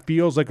just, that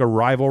feels like a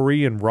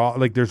rivalry, and raw,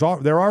 like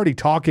they're already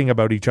talking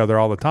about each other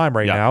all the time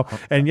right now,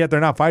 and yet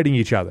they're not fighting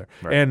each other.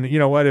 Right. And you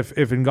know what? If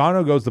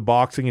Ngannou goes to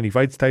boxing and he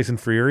fights Tyson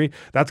Fury,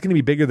 that's going to be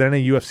bigger than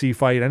any UFC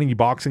fight, any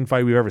boxing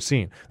fight we've ever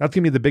seen. That's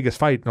going to be the biggest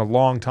fight in a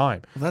long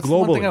time. That's globally. The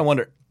one thing I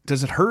wonder.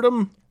 Does it hurt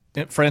him,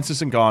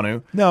 Francis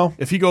Ngannou? No.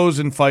 If he goes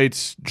and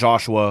fights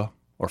Joshua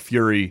or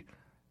Fury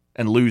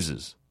and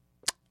loses?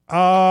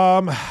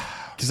 Because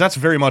that's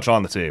very much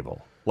on the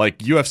table. Like,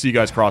 UFC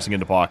guys crossing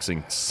into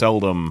boxing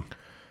seldom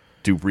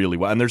do really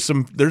well. And there's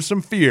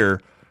some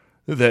fear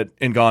that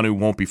Ngannou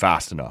won't be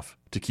fast enough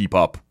to keep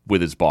up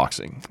with his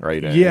boxing,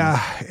 right?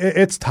 Yeah,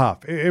 it's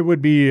tough. It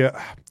would be...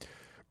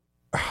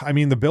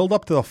 the build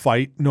up to the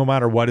fight, no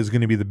matter what, is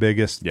going to be the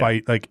biggest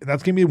fight. Like,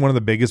 that's going to be one of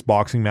the biggest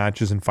boxing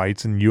matches and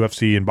fights in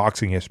UFC and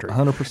boxing history.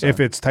 100%.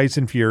 If it's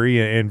Tyson Fury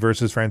and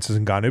versus Francis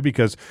Ngannou,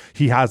 because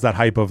he has that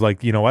hype of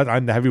like, you know what,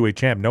 I'm the heavyweight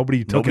champ.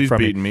 Nobody's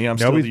beating me. I'm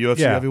still the UFC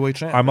heavyweight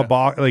champ.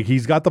 I'm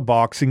he's got the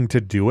boxing to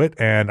do it,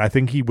 and I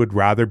think he would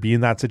rather be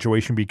in that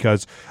situation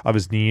because of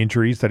his knee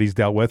injuries that he's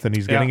dealt with, and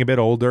he's getting a bit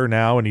older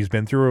now, and he's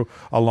been through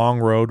a long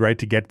road, right,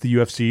 to get to the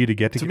UFC, to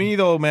get to me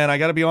though, man, I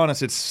got to be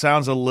honest, it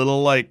sounds a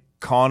little like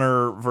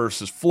Conor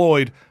versus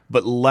Floyd,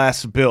 but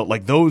less built.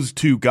 Like, those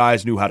two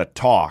guys knew how to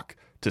talk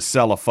to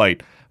sell a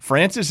fight.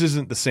 Francis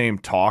isn't the same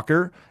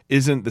talker,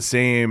 isn't the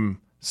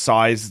same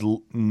size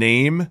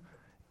name,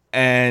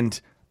 and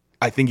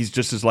I think he's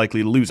just as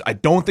likely to lose. I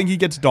don't think he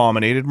gets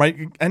dominated. Right?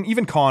 And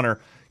even Conor,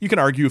 you can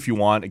argue if you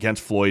want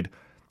against Floyd.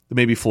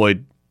 Maybe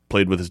Floyd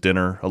played with his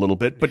dinner a little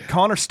bit, but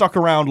Conor stuck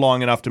around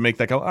long enough to make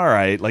that go, all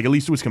right, like at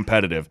least it was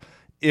competitive.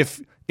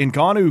 If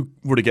Ngannou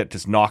were to get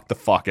just knocked the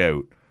fuck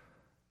out,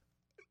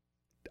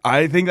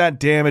 I think that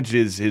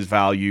damages his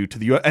value to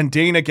the and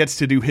Dana gets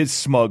to do his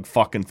smug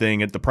fucking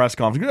thing at the press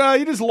conference.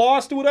 You just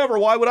lost, whatever.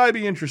 Why would I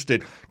be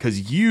interested?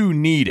 Because you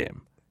need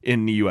him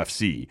in the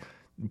UFC.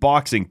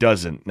 Boxing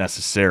doesn't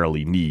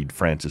necessarily need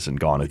Francis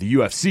Ngannou. The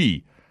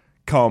UFC,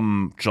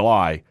 come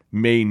July,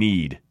 may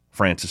need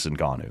Francis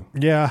Ngannou.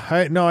 Yeah,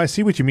 I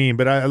see what you mean,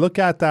 but I look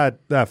at that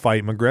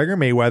fight.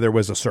 McGregor-Mayweather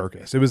was a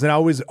circus. It was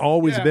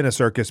always been a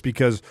circus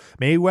because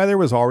Mayweather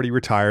was already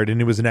retired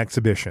and it was an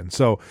exhibition.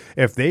 So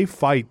if they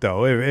fight,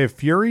 though, if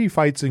Fury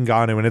fights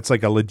Ngannou and it's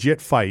like a legit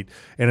fight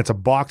and it's a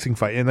boxing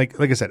fight, and like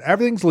I said,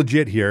 everything's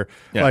legit here,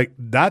 like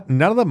that,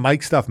 none of the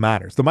mic stuff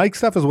matters. The mic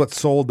stuff is what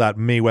sold that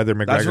Mayweather-McGregor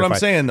fight. That's what I'm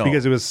saying, though.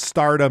 Because it was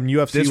Stardom,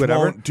 UFC, this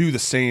whatever. Won't do the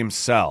same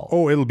sell.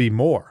 Oh, it'll be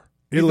more.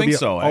 You think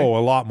so? Eh? Oh, a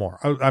lot more.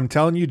 I'm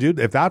telling you, dude.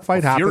 If that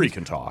fight happens, Fury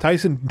can talk.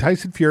 Tyson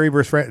Fury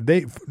versus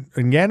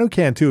Ngannou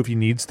can too if he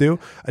needs to.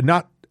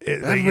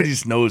 Everybody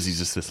just knows he's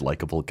just this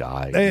likable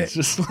guy.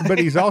 But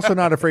he's also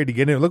not afraid to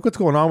get in. Look what's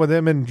going on with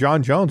him and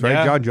John Jones, right?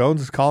 Yeah. John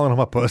Jones is calling him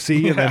a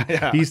pussy, and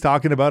then he's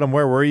talking about him.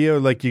 Where were you?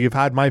 Like, you've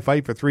had my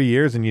fight for 3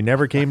 years and you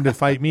never came to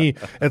fight me.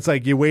 It's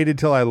like you waited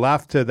till I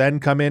left to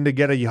then come in to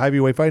get a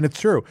heavyweight fight. And it's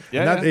true.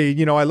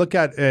 I look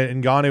at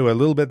Ngannou a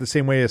little bit the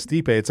same way as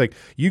Stipe. It's like,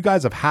 you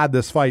guys have had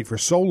this fight for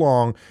so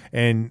long,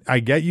 and I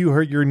get you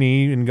hurt your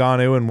knee,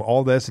 Ngannou, and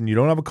all this, and you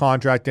don't have a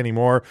contract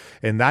anymore,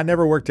 and that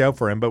never worked out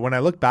for him. But when I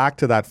look back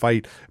to that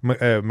fight,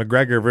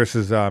 McGregor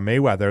versus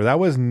Mayweather, that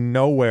was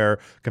nowhere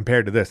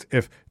compared to this.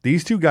 If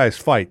these two guys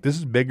fight, this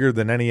is bigger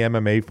than any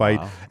MMA fight,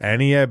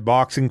 any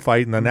boxing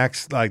fight in the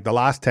next, like the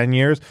last 10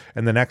 years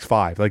and the next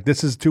 5. Like,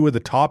 this is two of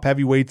the top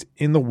heavyweights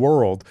in the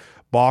world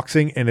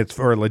boxing, and it's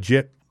for a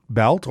legit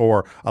belt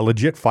or a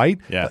legit fight.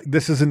 Yeah.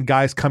 This isn't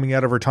guys coming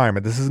out of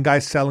retirement. This isn't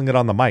guys selling it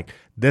on the mic.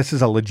 This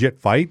is a legit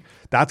fight.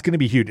 That's going to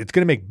be huge. It's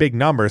going to make big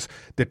numbers.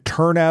 The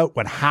turnout,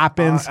 what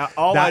happens,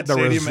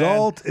 the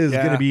result is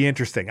going to be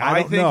interesting.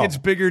 I think it's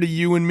bigger to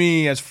you and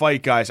me as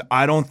fight guys.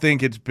 I don't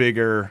think it's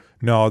bigger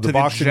to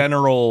the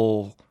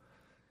general,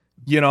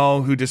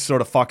 who just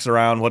sort of fucks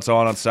around. What's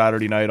on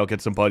Saturday night? I'll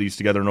get some buddies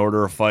together and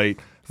order a fight.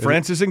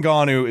 Francis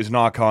Ngannou is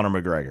not Conor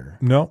McGregor.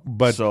 No,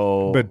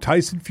 but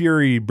Tyson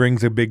Fury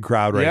brings a big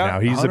crowd right now.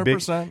 He's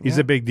 100%,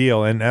 a big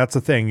deal, and that's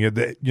the thing.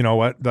 You know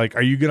what? Like,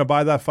 are you going to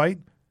buy that fight?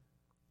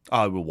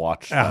 I will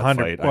watch that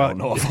 100. fight. I don't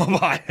know if I'll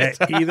buy it.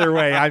 Either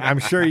way, I'm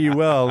sure you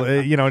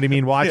will. You know what I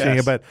mean? Watching Yes.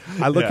 it, but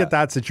I look Yeah. at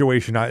that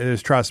situation.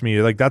 Trust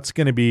me, like that's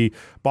going to be.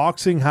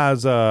 Boxing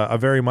has a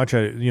very much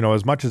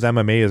as much as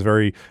MMA is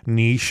very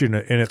niche in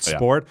its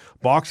sport.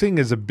 Boxing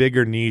is a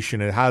bigger niche,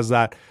 and it has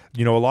that.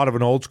 A lot of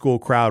an old school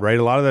crowd, right?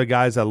 A lot of the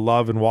guys that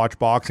love and watch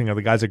boxing are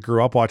the guys that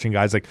grew up watching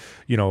guys like,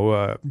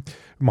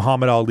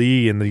 Muhammad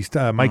Ali and these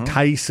Mike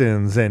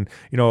Tysons and,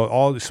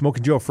 all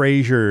Smoking Joe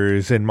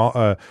Frazier's and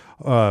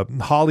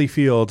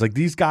Holyfields. Like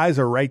these guys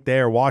are right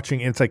there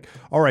watching. And it's like,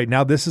 all right,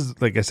 now this is,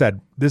 like I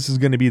said, this is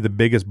going to be the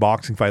biggest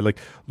boxing fight. Like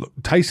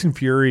Tyson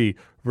Fury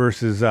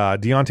versus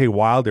Deontay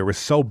Wilder was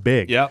so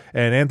big. Yep.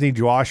 And Anthony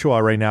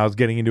Joshua right now is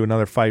getting into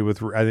another fight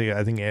with,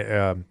 I think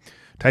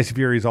Tyson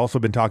Fury's also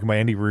been talking about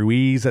Andy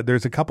Ruiz.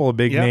 There's a couple of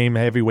big name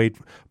heavyweight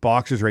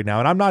boxers right now,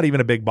 and I'm not even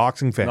a big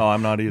boxing fan. No,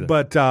 I'm not either.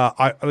 But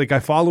I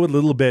follow it a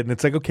little bit, and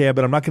it's like, okay,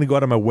 but I'm not going to go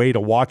out of my way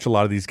to watch a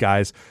lot of these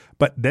guys.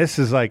 But this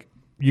is like,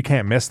 you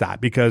can't miss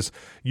that because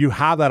you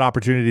have that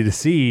opportunity to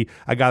see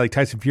a guy like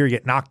Tyson Fury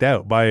get knocked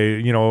out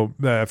by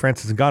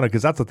Francis Ngannou,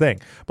 because that's the thing.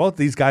 Both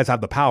these guys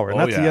have the power, and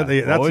that's the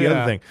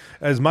other thing.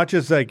 As much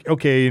as like,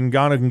 okay,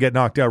 Ngannou can get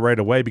knocked out right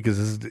away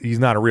because he's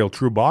not a real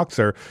true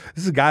boxer.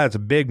 This is a guy that's a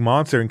big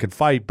monster and can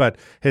fight, but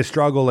his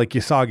struggle, like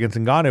you saw against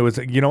Ngannou, was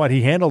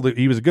he handled it.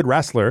 He was a good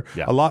wrestler.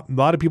 Yeah. A lot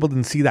of people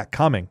didn't see that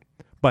coming.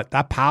 But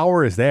that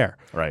power is there,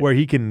 right, where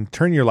he can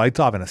turn your lights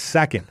off in a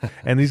second.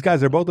 And these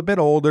guys are both a bit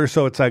older,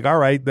 so it's like, all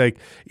right, like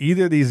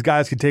either of these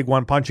guys can take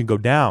one punch and go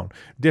down.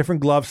 Different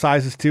glove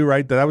sizes too,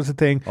 right? That was the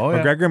thing.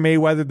 McGregor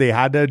Mayweather, they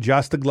had to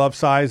adjust the glove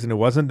size, and it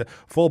wasn't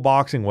full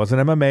boxing,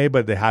 wasn't MMA,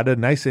 but they had a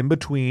nice in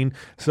between.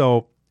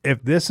 So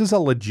if this is a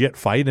legit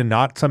fight and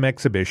not some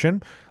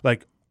exhibition,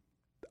 like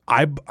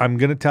I'm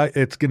going to tell you,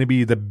 it's going to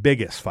be the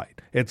biggest fight.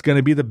 It's going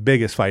to be the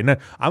biggest fight. And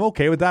I'm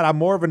okay with that. I'm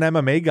more of an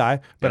MMA guy,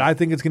 but I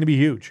think it's going to be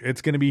huge.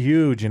 It's going to be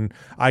huge. And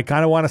I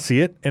kind of want to see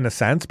it in a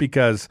sense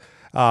because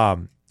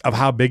of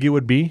how big it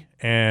would be.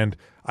 And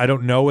I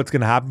don't know what's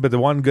going to happen. But the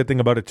one good thing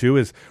about it, too,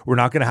 is we're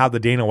not going to have the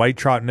Dana White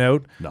trotting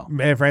out. No.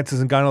 And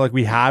Francis Ngannou like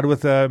we had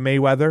with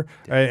Mayweather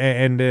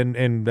and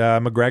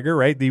McGregor,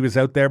 right? He was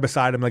out there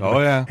beside him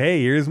like,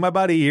 hey, here's my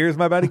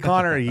buddy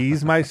Connor.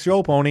 He's my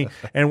show pony.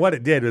 And what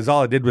it did was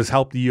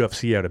help the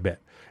UFC out a bit.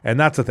 And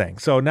that's the thing.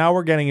 So now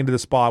we're getting into the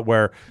spot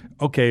where,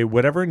 okay,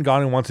 whatever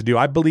Ngannou wants to do,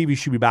 I believe he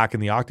should be back in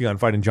the octagon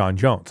fighting John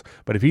Jones.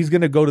 But if he's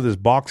going to go to this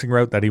boxing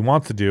route that he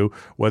wants to do,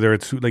 whether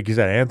it's, like you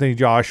said, Anthony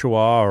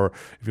Joshua, or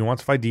if he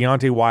wants to fight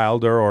Deontay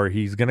Wilder, or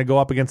he's going to go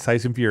up against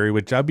Tyson Fury,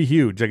 which that'd be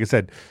huge. Like I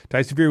said,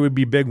 Tyson Fury would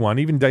be a big one.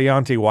 Even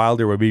Deontay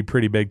Wilder would be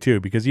pretty big too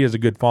because he has a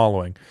good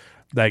following.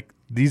 Like,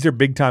 these are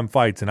big-time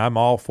fights, and I'm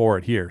all for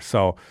it here.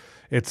 So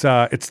it's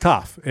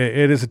tough.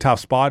 It is a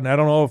tough spot, and I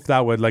don't know if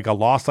that would, like a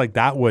loss like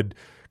that would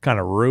kind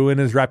of ruin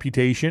his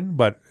reputation,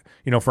 but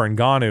for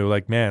Ngannou,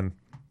 like, man,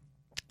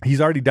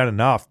 he's already done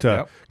enough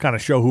to kind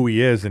of show who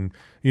he is, and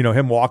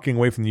him walking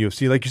away from the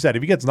UFC, like you said,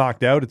 if he gets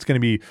knocked out, it's going to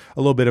be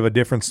a little bit of a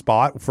different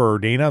spot for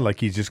Dana.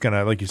 Like, he's just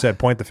gonna, like you said,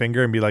 point the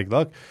finger and be like,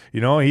 look,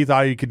 he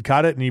thought he could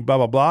cut it, and he blah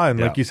blah blah, and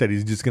like you said,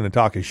 he's just going to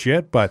talk his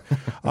shit. But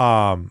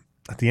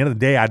at the end of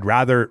the day, I'd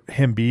rather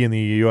him be in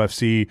the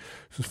UFC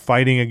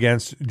fighting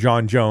against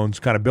John Jones,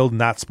 kind of building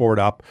that sport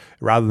up,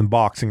 rather than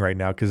boxing right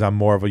now, because I'm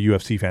more of a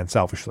UFC fan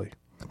selfishly.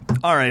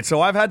 All right,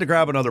 so I've had to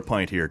grab another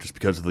pint here just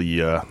because of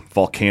the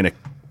volcanic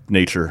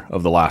nature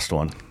of the last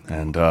one.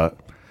 And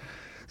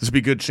this would be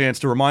a good chance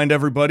to remind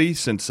everybody,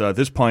 since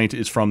this pint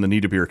is from the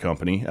Nita Beer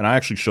Company. And I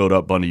actually showed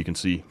up, Bundy, you can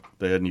see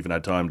they hadn't even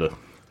had time to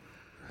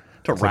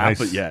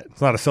wrap it yet.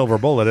 It's not a silver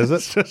bullet, is it?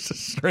 It's just a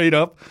straight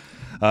up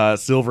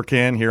silver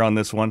can here on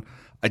this one.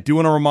 I do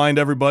want to remind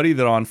everybody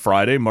that on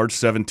Friday, March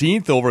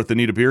 17th, over at the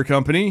Nita Beer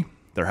Company,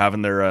 they're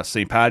having their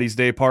St. Paddy's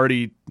Day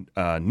party,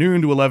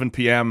 noon to 11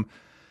 p.m.,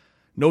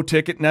 No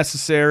ticket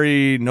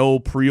necessary, no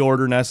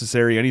pre-order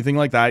necessary, anything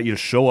like that. You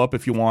just show up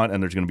if you want,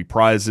 and there's going to be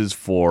prizes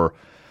for,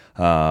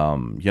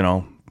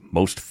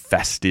 most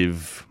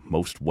festive,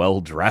 most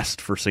well-dressed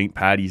for St.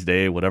 Paddy's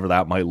Day, whatever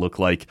that might look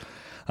like.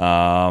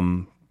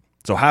 So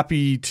they're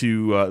happy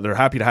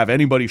to have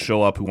anybody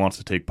show up who wants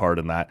to take part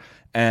in that.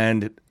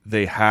 And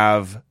they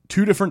have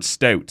two different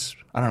stouts.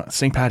 I don't know,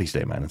 St. Paddy's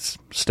Day, man. It's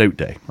stout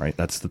day, right?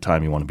 That's the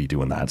time you want to be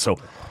doing that. So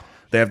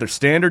they have their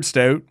standard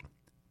stout,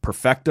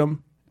 Perfectum,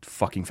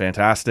 fucking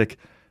fantastic,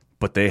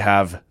 but they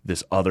have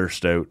this other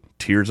stout,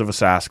 Tears of a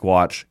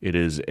Sasquatch. It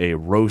is a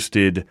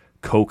roasted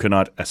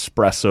coconut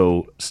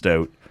espresso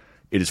stout.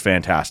 It is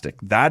fantastic.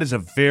 That is a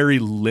very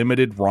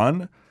limited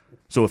run.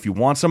 So if you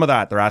want some of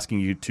that, they're asking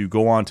you to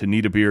go on to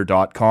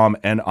nitabeer.com,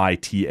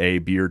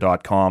 NITA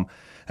beer.com,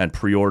 and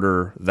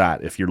pre-order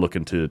that if you're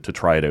looking to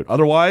try it out.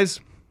 Otherwise,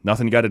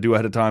 nothing you got to do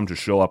ahead of time.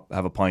 Just show up,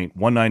 have a pint,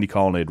 190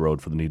 Colonnade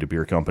Road for the Nita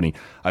Beer Company.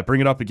 I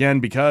bring it up again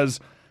because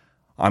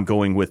I'm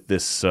going with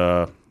this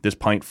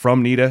pint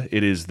from Nita.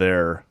 It is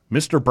their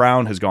Mr.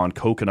 Brown has gone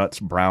Coconuts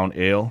Brown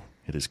Ale.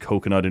 It is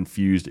coconut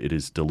infused. It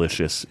is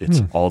delicious.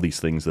 It's all these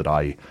things that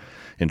I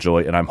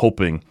enjoy, and I'm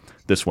hoping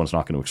this one's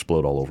not going to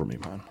explode all over me,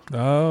 man.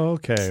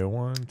 Okay,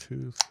 1,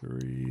 2,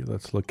 3.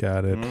 Let's look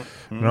at it.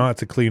 No,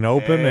 it's a clean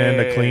open and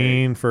a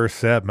clean first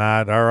sip,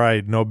 Matt. All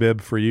right, no bib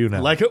for you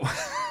now. Like it?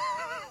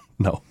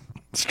 No,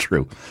 it's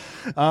true.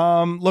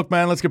 Look,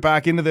 man, let's get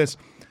back into this.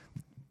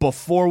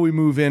 Before we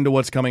move into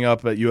what's coming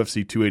up at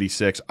UFC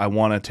 286, I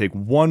want to take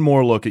one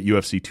more look at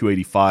UFC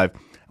 285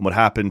 and what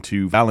happened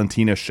to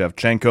Valentina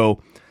Shevchenko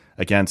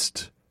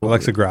against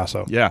Alexa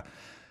Grasso. Yeah.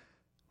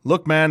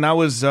 Look, man, that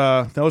was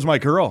my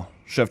girl,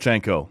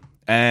 Shevchenko.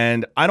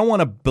 And I don't want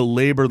to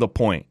belabor the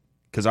point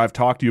because I've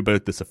talked to you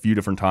about this a few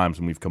different times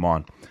when we've come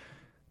on.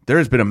 There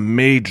has been a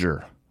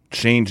major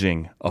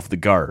changing of the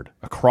guard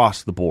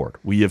across the board.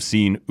 We have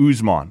seen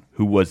Usman,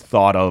 who was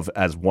thought of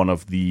as one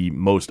of the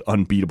most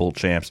unbeatable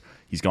champs.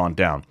 He's gone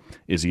down.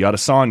 Izzy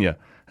Adesanya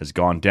has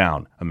gone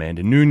down.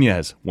 Amanda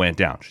Nunes went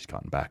down. She's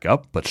gotten back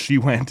up, but she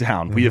went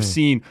down. We have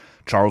seen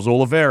Charles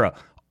Oliveira.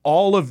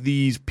 All of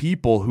these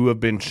people who have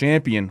been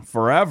champion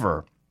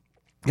forever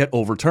get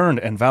overturned,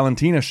 and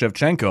Valentina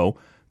Shevchenko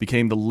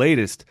became the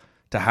latest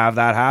to have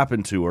that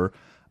happen to her.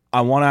 I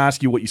want to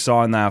ask you what you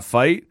saw in that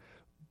fight,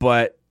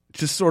 but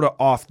just sort of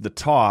off the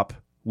top,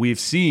 we've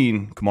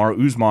seen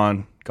Kamaru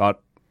Usman got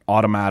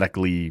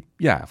automatically,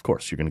 yeah, of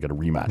course, you're going to get a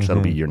rematch.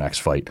 That'll be your next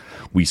fight.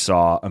 We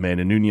saw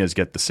Amanda Nunes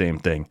get the same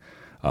thing.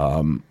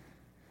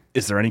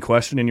 Is there any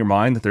question in your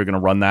mind that they're going to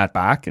run that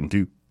back and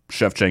do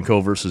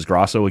Shevchenko versus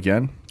Grasso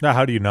again? Now,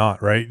 how do you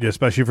not, right?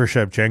 Especially for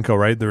Shevchenko,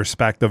 right? The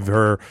respect of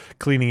her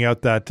cleaning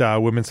out that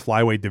women's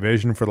flyweight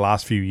division for the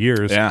last few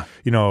years. Yeah.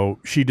 You know,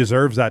 she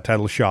deserves that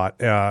title shot,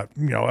 a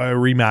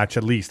rematch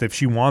at least, if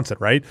she wants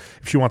it, right?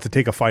 If she wants to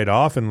take a fight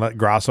off and let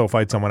Grasso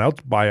fight someone else,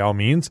 by all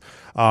means.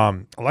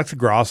 Alexa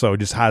Grasso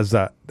just has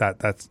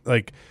that's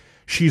like,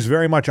 she's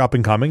very much up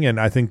and coming, and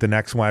I think the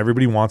next one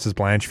everybody wants is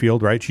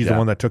Blanchfield, right? She's the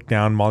one that took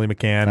down Molly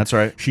McCann. That's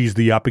right. She's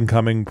the up and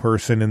coming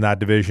person in that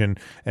division,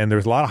 and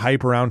there's a lot of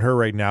hype around her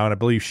right now. And I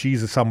believe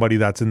she's somebody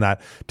that's in that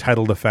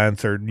title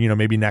defense or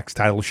maybe next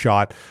title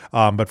shot.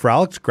 But for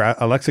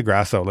Alexa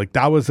Grasso, like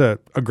that was a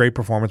great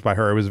performance by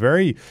her. It was a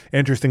very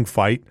interesting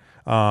fight.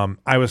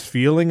 I was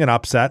feeling an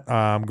upset.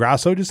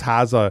 Grasso just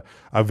has a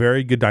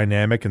very good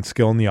dynamic and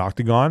skill in the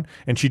octagon,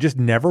 and she just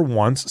never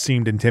once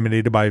seemed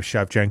intimidated by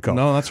Shevchenko.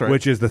 No, that's right.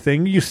 Which is the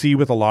thing you see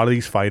with a lot of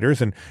these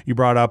fighters. And you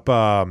brought up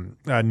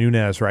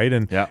Nunes, right?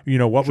 And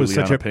what was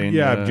such a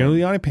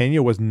Juliana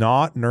Pena was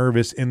not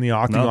nervous in the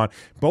octagon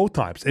both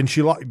times, and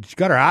she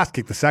got her ass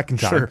kicked the second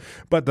time.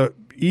 But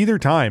either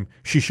time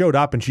she showed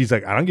up and she's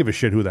like, I don't give a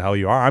shit who the hell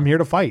you are. I'm here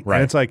to fight. Right.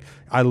 And it's like,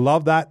 I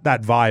love that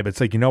vibe.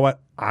 It's like, you know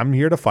what? I'm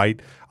here to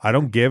fight. I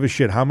don't give a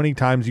shit how many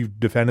times you've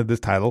defended this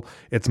title.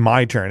 It's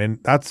my turn.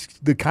 And that's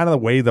the kind of the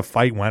way the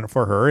fight went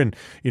for her. And,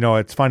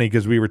 it's funny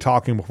because we were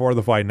talking before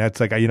the fight and it's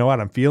like, you know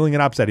what? I'm feeling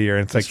an upset here.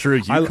 And it's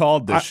true. You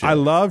called this shit. I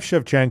love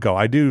Shevchenko.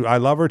 I do. I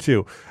love her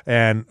too.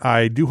 And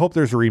I do hope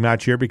there's a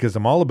rematch here because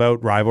I'm all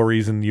about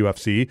rivalries in the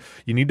UFC.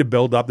 You need to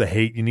build up the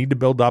hate. You need to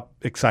build up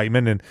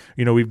excitement. And,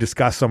 we've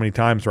discussed so many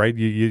times, right?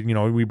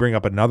 We bring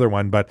up another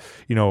one, but,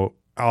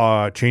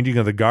 changing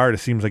of the guard, it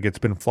seems like it's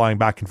been flying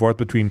back and forth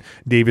between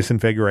Davis and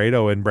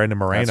Figueiredo and Brendan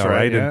Moreno, That's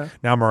right? Yeah. And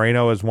now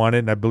Moreno has won it,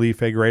 and I believe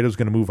Figueiredo is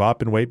going to move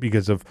up in weight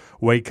because of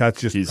weight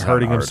cuts just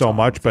hurting him so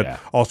much, but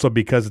also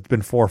because it's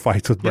been 4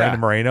 fights with Brendan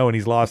Moreno, and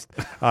he's lost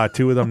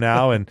 2 of them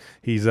now, and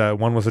he's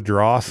one was a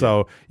draw,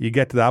 so you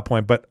get to that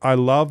point. But I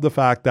love the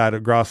fact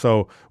that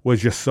Grasso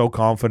was just so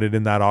confident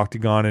in that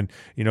octagon, and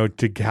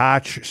to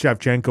catch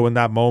Shevchenko in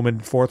that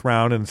moment, 4th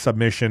round and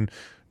submission.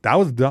 That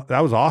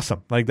was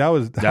awesome. Like that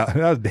was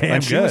damn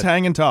and she good. was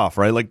hanging tough,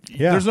 right? Like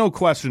there's no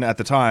question at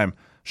the time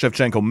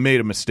Shevchenko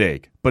made a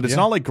mistake, but it's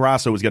not like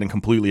Grasso was getting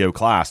completely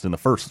outclassed in the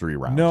first 3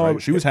 rounds. No,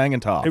 right? She was hanging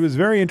tough. It was a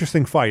very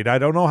interesting fight. I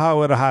don't know how I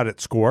would have had it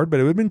scored, but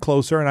it would have been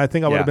closer, and I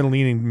think I would have been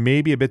leaning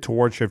maybe a bit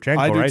towards Shevchenko.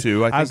 I do right?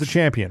 too. As the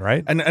champion,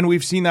 right? And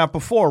we've seen that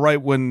before, right?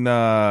 When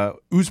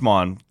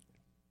Usman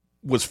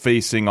was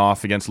facing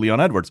off against Leon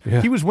Edwards,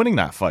 he was winning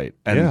that fight,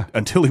 and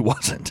until he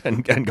wasn't,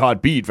 and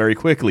got beat very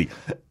quickly,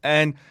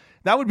 and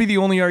that would be the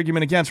only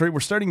argument against, right?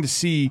 We're starting to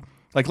see,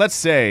 like, let's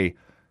say,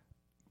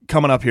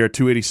 coming up here at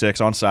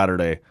 286 on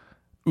Saturday,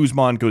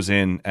 Usman goes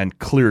in and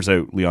clears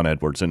out Leon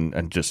Edwards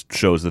and just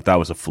shows that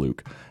was a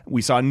fluke.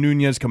 We saw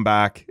Nunes come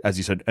back, as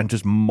you said, and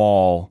just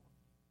maul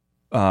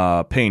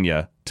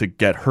Pena to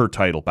get her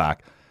title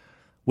back.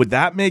 Would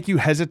that make you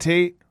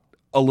hesitate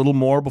a little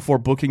more before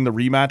booking the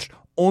rematch?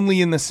 Only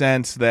in the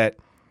sense that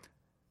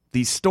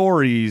these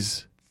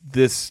stories,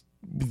 these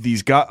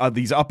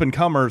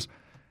up-and-comers,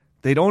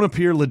 they don't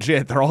appear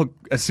legit. They're all,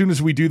 as soon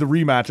as we do the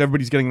rematch,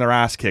 everybody's getting their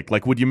ass kicked.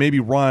 Like, would you maybe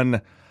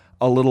run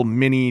a little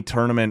mini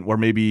tournament where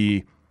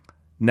maybe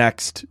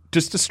next,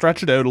 just to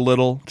stretch it out a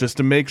little, just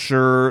to make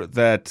sure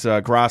that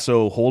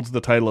Grasso holds the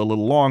title a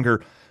little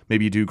longer,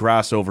 maybe you do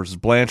Grasso versus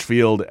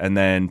Blanchfield, and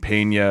then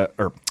Pena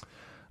or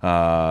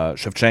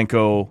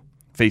Shevchenko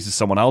faces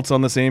someone else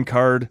on the same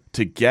card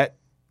to get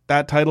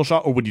that title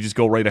shot, or would you just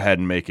go right ahead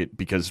and make it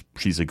because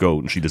she's a GOAT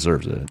and she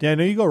deserves it? Yeah,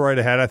 no, you go right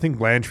ahead. I think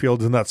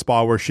Blanchfield's in that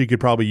spot where she could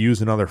probably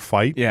use another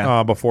fight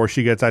before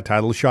she gets that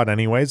title shot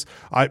anyways.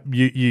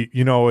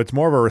 You know, it's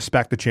more of a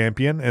respect the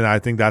champion, and I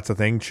think that's the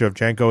thing.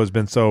 Shevchenko has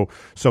been so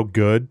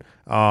good.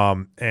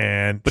 But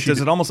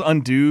does it almost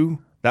undo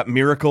that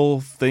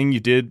miracle thing you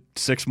did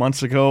 6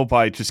 months ago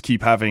by just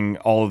keep having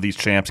all of these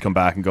champs come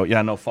back and go,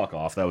 yeah, no, fuck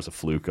off. That was a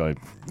fluke.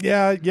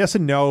 Yeah, yes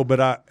and no,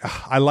 but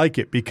I like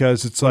it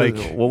because it's like,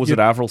 what was it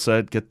Avril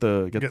said? Get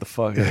the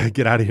fuck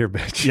get out of here,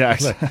 bitch. Yeah.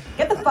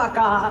 Get the fuck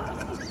off.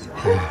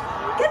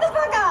 Get the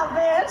fuck off,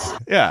 bitch.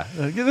 Yeah,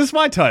 this is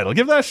my title.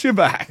 Give that shit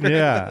back.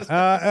 Yeah.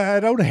 I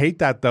don't hate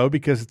that, though,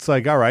 because it's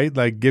like, all right,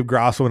 like give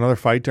Grasso another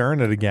fight to earn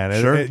it again.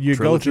 Sure. You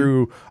go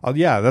through,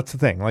 that's the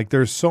thing. Like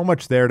there's so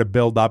much there to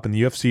build up, and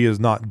the UFC has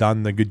not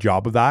done the good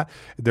job of that.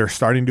 They're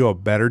starting to do a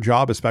better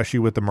job, especially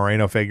with the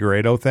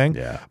Moreno-Figueiredo thing.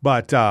 Yeah.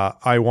 But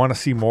I want to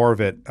see more of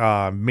it,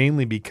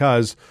 mainly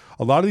because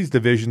a lot of these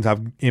divisions have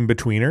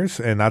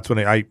in-betweeners, and that's when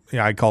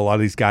I call a lot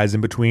of these guys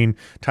in between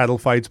title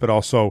fights, but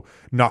also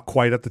not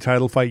quite at the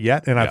title fight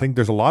yet. And I think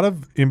there's a lot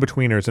of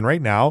in-betweeners. And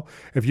right now,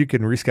 if you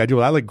can reschedule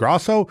that, like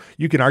Grasso,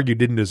 you can argue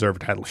didn't deserve a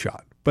title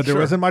shot. But there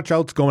wasn't much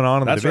else going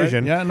on in the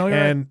division. Right. Yeah, no, you're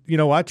right. You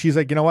know what? She's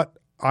like, you know what?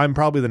 I'm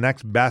probably the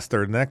next best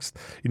or next,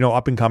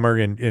 up and comer.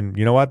 And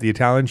you know what? The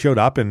Italian showed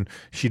up and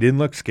she didn't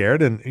look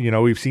scared. And,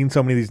 we've seen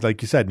so many of these,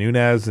 like you said,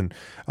 Nunes and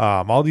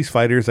all these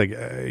fighters. Like,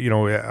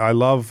 I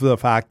love the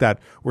fact that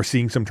we're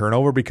seeing some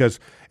turnover because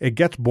it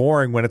gets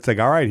boring when it's like,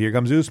 all right, here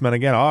comes Usman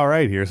again. All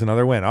right, here's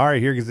another win. All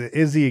right, here's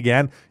Izzy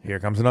again. Here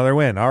comes another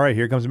win. All right,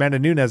 here comes Amanda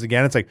Nunes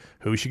again. It's like,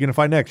 who's she going to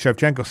fight next?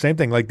 Shevchenko, same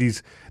thing. Like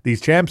these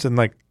champs, and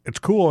like, it's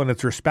cool and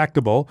it's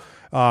respectable.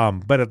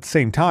 But at the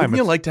same time, wouldn't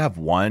you like to have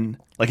one?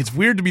 Like, it's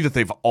weird to me that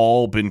they've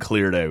all been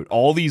cleared out.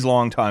 All these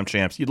long-time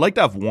champs. You'd like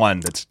to have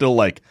one that's still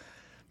like,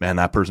 man,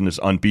 that person is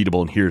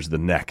unbeatable, and here's the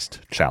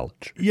next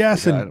challenge.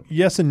 Yes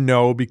and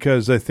no,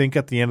 because I think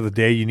at the end of the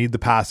day, you need the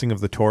passing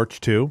of the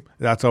torch too.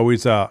 That's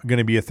always going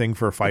to be a thing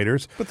for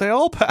fighters. But they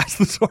all passed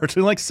the torch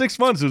in like 6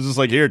 months. It was just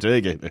like, here,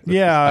 take it.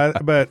 Yeah,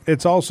 but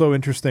it's also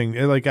interesting.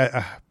 Like,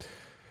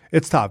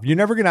 it's tough. You're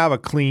never going to have a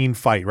clean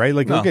fight, right?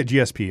 Like, look at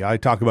GSP. I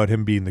talk about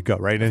him being the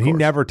GOAT, right? And he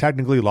never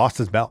technically lost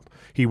his belt.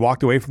 He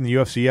walked away from the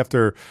UFC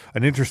after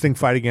an interesting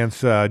fight against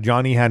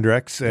Johnny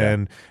Hendricks,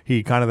 and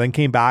he kind of then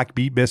came back,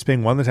 beat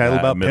Bisping, won the title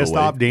belt, pissed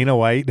off Dana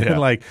White, and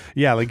like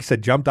you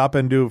said, jumped up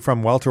and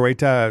from welterweight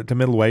to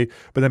middleweight,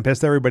 but then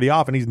pissed everybody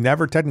off, and he's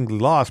never technically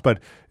lost, but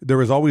there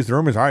was always the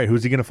rumors, all right,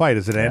 who's he going to fight?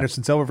 Is it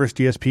Anderson Silva versus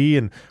GSP,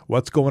 and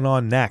what's going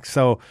on next?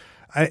 So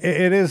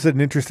it is an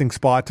interesting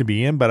spot to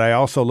be in, but I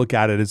also look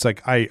at it, it's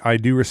like I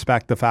do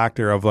respect the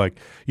factor of like,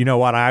 you know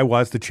what, I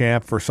was the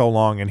champ for so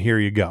long, and here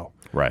you go.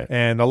 Right.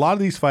 And a lot of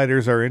these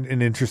fighters are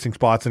in interesting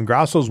spots. And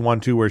Grasso's one,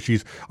 too, where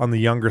she's on the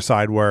younger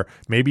side where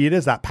maybe it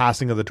is that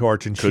passing of the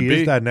torch. And she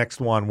is that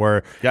next one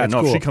where if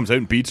she comes out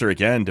and beats her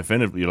again,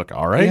 definitively, you're like,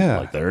 all right,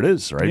 like there it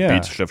is, right? Yeah.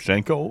 Beats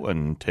Shevchenko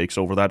and takes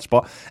over that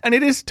spot. And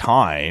it is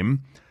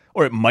time,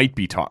 or it might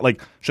be time. Like,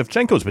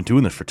 Shevchenko's been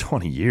doing this for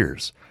 20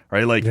 years,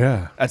 right? Like,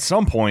 at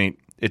some point,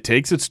 it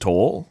takes its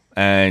toll.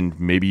 And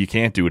maybe you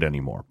can't do it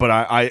anymore. But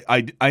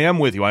I am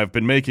with you. I've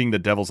been making the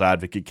devil's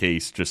advocate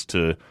case just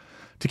to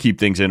keep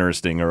things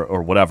interesting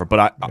or whatever.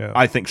 But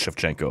I think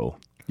Shevchenko,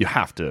 you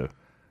have to,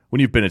 when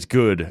you've been as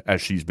good as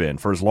she's been,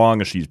 for as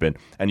long as she's been,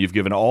 and you've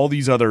given all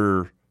these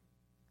other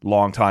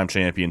longtime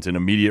champions an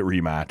immediate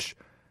rematch,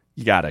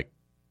 you got to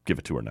give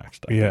it to her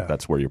next. I think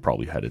that's where you're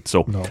probably headed.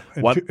 So,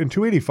 and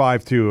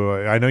 285 too.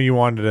 I know you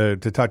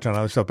wanted to touch on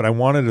other stuff, but I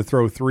wanted to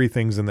throw three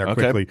things in there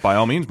quickly. By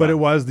all means. But it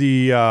was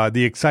the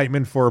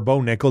excitement for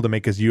Bo Nickel to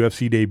make his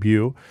UFC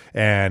debut,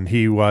 and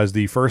he was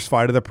the first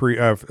fight of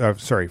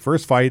the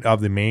first fight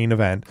of the main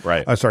event.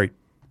 Right.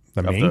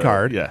 The main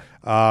card. Yeah.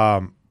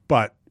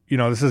 But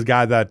this is a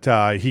guy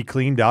that he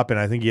cleaned up, and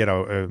I think he had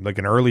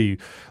an early,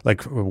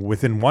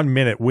 within 1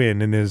 minute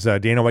win in his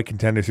Dana White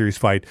Contender Series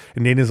fight,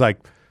 and Dana's like,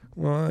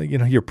 well,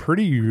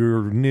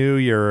 you're new,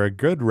 you're a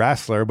good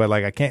wrestler, but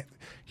I can't.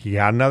 He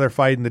had another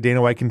fight in the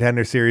Dana White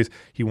Contender Series.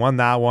 He won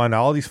that one.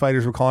 All these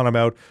fighters were calling him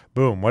out.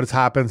 Boom. What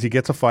happens? He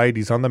gets a fight.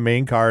 He's on the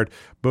main card.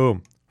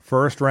 Boom.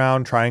 First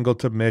round triangle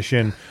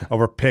submission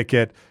over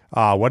Pickett.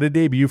 What a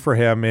debut for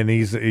him. And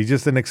he's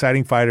just an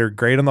exciting fighter.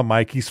 Great on the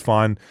mic. He's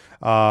fun.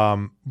 But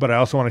I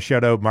also want to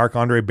shout out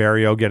Marc-Andre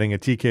Barrio getting a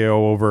TKO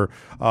over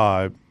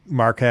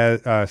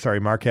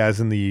Marquez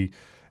in the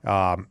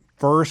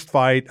first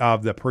fight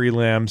of the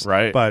prelims,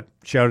 right? But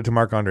shout out to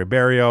Marc-Andre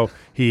Barrio.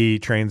 He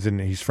trains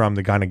he's from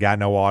the kind of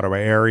Gatineau, Ottawa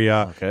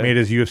area. Okay. Made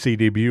his UFC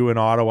debut in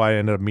Ottawa. I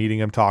ended up meeting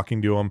him,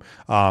 talking to him.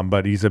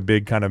 But he's a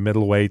big kind of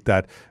middleweight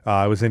that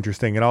was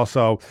interesting. And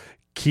also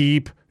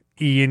keep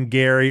Ian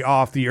Gary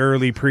off the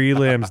early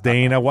prelims,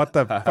 Dana. What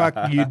the fuck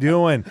are you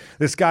doing?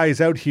 This guy is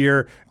out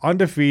here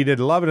undefeated,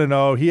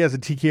 11-0. He has a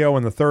TKO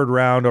in the third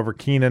round over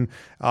Keenan.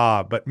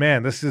 But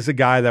man, this is a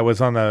guy that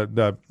was on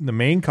the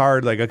main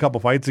card a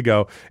couple fights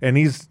ago, and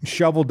he's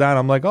shoveled down.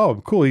 I'm like,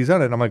 oh, cool, he's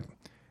on it. And I'm like,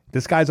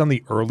 this guy's on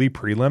the early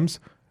prelims.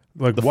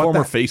 Like The what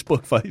former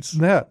Facebook fights.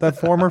 Yeah, that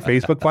former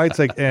Facebook fights,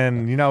 like,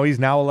 and he's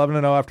now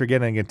 11-0 after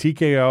getting a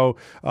TKO.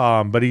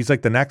 But he's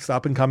like the next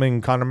up and coming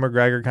Conor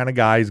McGregor kind of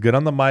guy. He's good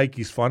on the mic.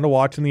 He's fun to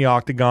watch in the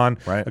octagon.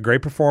 Right. A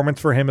great performance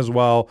for him as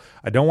well.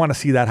 I don't want to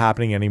see that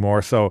happening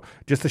anymore. So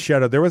just a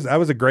shout out. That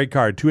was a great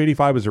card.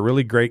 285 was a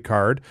really great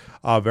card.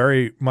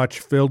 Very much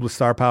filled with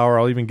star power.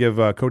 I'll even give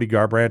Cody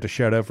Garbrandt a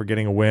shout out for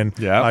getting a win.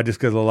 Yeah, just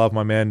because I love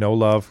my man. No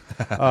love.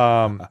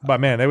 But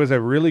man, it was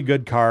a really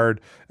good card.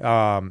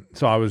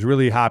 So I was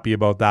really happy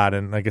about that,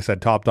 and like I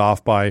said, topped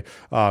off by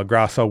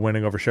Grasso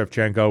winning over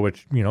Shevchenko,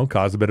 which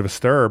caused a bit of a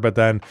stir. But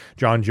then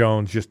John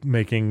Jones just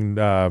making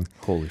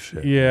holy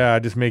shit,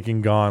 just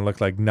making Gane look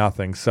like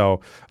nothing.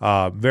 So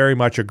very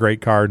much a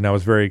great card, and I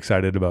was very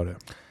excited about it.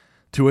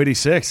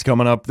 286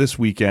 coming up this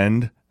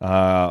weekend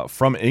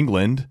from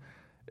England.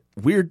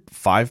 Weird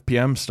 5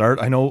 p.m. start.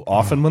 I know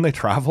often when they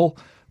travel,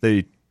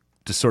 they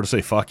just sort of say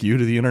fuck you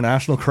to the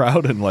international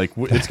crowd, and like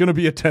it's going to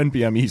be at 10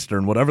 p.m.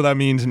 Eastern, whatever that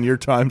means in your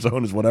time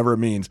zone is whatever it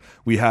means.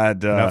 We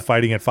had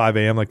fighting at 5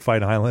 a.m. like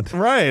Fight Island,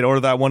 right? Or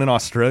that one in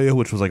Australia,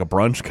 which was like a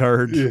brunch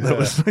card that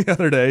was the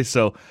other day.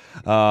 So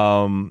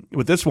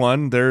with this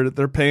one,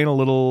 they're paying a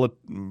little,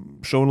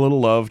 showing a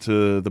little love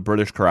to the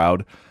British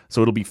crowd.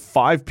 So it'll be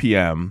 5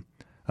 p.m.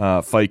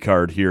 Fight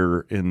card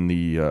here in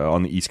the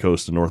on the East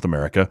Coast of North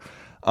America.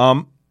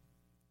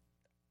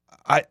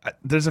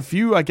 There's a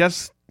few, I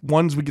guess,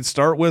 ones we could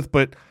start with,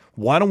 but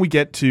why don't we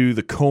get to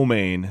the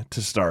co-main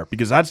to start?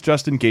 Because that's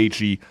Justin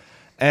Gaethje,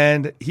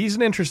 and he's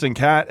an interesting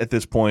cat at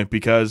this point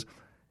because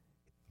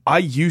I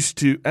used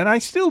to, and I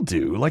still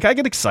do, like I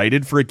get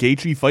excited for a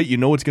Gaethje fight.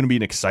 It's going to be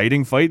an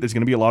exciting fight. There's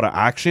going to be a lot of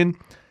action,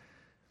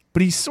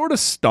 but he sort of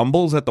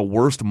stumbles at the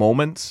worst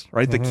moments,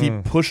 right? They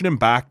keep pushing him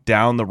back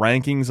down the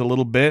rankings a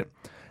little bit.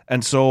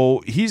 And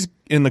so he's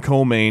in the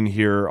co-main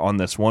here on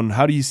this one.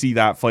 How do you see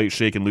that fight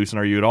shaking loose? And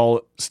are you at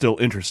all still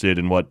interested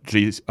in what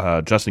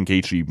Justin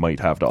Gaethje might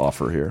have to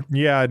offer here?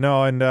 Yeah,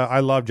 no, and I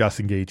love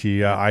Justin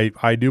Gaethje.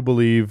 I do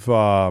believe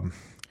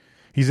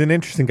he's an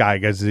interesting guy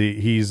because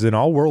he's an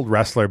all-world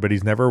wrestler, but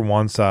he's never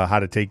once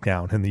had a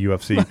takedown in the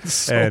UFC. That's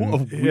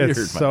so weird,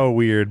 it's so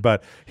weird,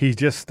 but he's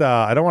just,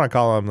 I don't want to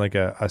call him like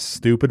a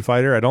stupid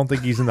fighter. I don't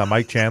think he's in the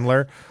Mike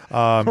Chandler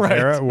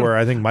era, where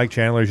I think Mike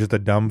Chandler is just a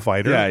dumb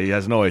fighter. Yeah, he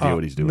has no idea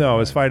what he's doing. No,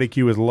 his fight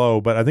IQ is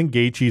low, but I think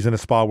Gaethje's in a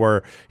spot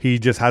where he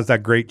just has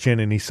that great chin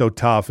and he's so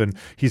tough, and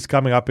he's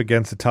coming up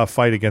against a tough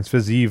fight against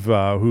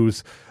Fiziev,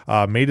 who's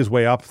made his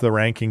way up the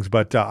rankings.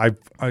 But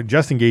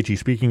Justin Gaethje,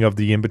 speaking of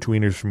the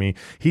in-betweeners for me,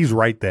 he's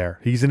right there.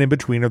 He's an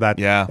in-betweener that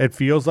it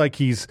feels like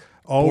he's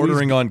always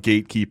bordering on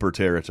gatekeeper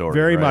territory.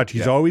 Very much.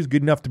 He's always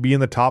good enough to be in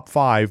the top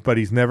 5, but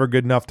he's never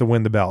good enough to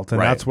win the belt.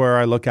 And that's where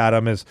I look at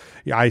him as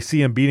I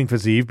see him beating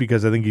Fiziev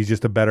because I think he's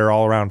just a better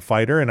all-around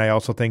fighter. And I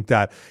also think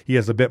that he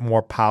has a bit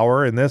more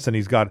power in this, and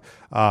he's got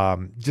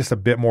just a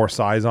bit more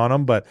size on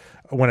him. But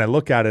when I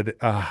look at it,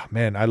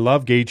 man, I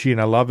love Gaethje and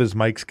I love his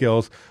mic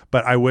skills,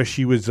 but I wish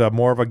he was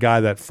more of a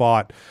guy that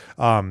fought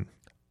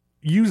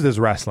use his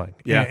wrestling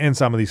in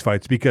some of these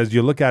fights, because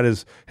you look at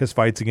his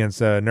fights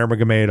against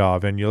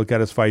Nurmagomedov, and you look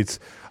at his fights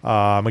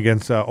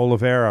against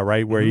Oliveira,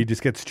 right, where he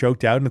just gets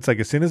choked out, and it's like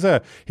as soon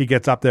as he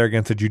gets up there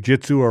against a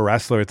jiu-jitsu or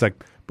wrestler, it's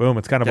like boom,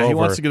 it's kind of over. He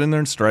wants to get in there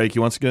and strike. He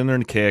wants to get in there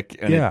and kick,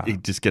 and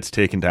it just gets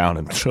taken down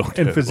and choked.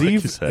 And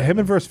Fiziev, him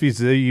and versus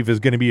Fiziev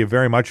is going to be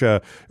very much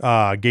a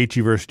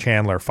Gaethje versus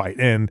Chandler fight,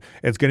 and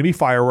it's going to be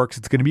fireworks.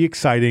 It's going to be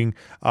exciting.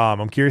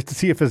 I'm curious to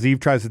see if Fiziev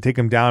tries to take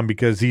him down,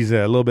 because he's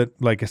a little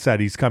bit, like I said,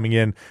 he's coming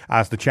in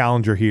as the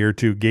challenger here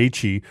to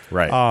Gaethje.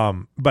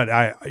 Right. But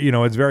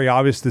it's very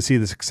obvious to see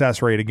the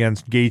success rate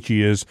against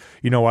Gaethje is,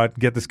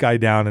 get this guy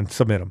down and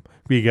submit him,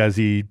 because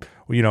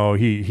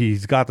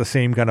he's got the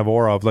same kind of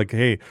aura of like,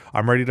 hey,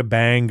 I'm ready to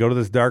bang, go to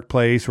this dark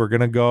place. We're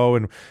going to go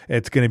and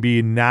it's going to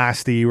be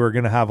nasty. We're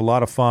going to have a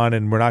lot of fun.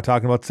 And we're not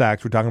talking about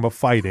sex. We're talking about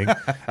fighting.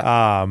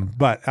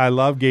 But I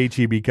love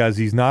Gaethje because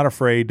he's not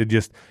afraid to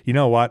just,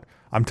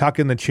 I'm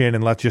tucking the chin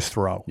and let's just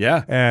throw.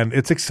 Yeah. And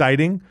it's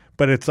exciting,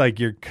 but it's like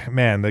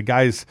the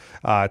guy's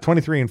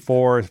 23-4.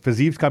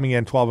 Fiziev's coming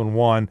in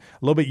 12-1, a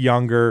little bit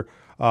younger.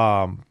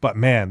 But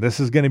man, this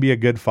is going to be a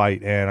good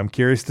fight, and I'm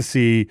curious to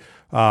see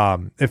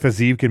if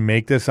Fiziev can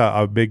make this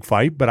a big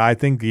fight. But I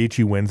think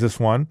Gaethje wins this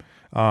one.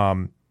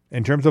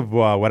 In terms of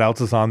what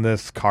else is on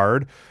this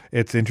card,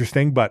 it's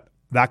interesting. But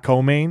that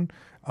co-main,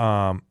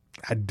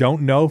 I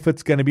don't know if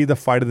it's going to be the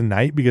fight of the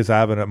night, because I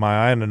have it at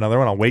my eye on another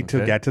one. I'll wait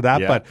to get to that.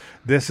 Yeah. But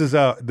this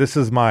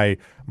is my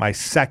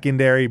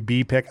secondary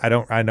B pick. I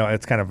know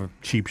it's kind of a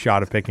cheap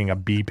shot of picking a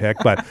B pick,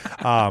 but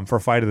for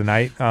fight of the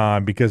night,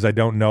 because I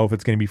don't know if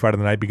it's going to be fight of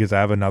the night, because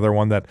I have another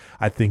one that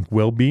I think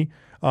will be.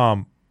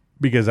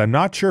 because I'm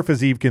not sure if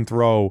Azeev can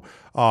throw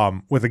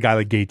with a guy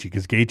like Gaethje,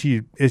 because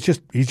Gaethje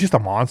is he's just a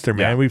monster,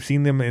 man. Yeah. We've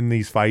seen them in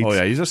these fights. Oh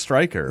yeah, he's a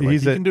striker. He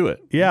can do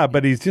it. Yeah,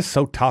 but he's just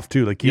so tough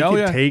too. Like he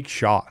can take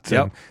shots,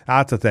 and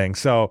that's the thing.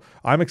 So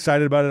I'm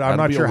excited about it. I'm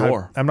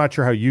not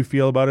sure how you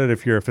feel about it,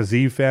 if you're a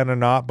Azeev fan or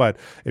not. But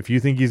if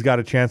you think he's got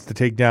a chance to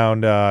take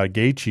down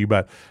Gaethje,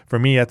 but for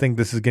me, I think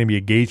this is going to be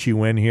a Gaethje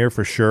win here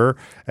for sure,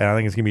 and I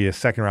think it's going to be a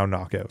second round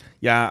knockout.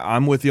 Yeah,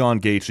 I'm with you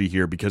on Gaethje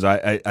here because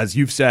I as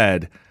you've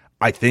said,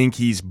 I think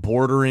he's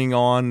bordering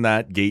on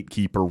that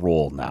gatekeeper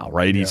role now,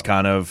 right? Yeah. He's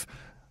kind of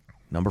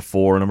number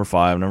 4, number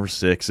 5, number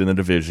 6 in the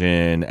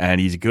division,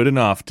 and he's good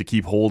enough to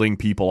keep holding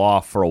people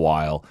off for a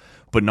while,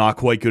 but not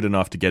quite good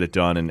enough to get it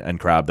done and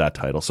grab that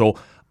title. So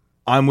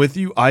I'm with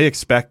you. I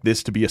expect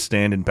this to be a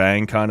stand and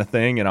bang kind of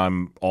thing, and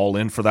I'm all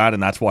in for that,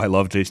 and that's why I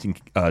love Justin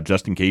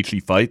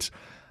Gaethje fights.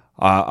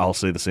 I'll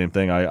say the same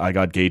thing. I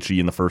got Gaethje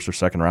in the first or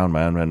second round,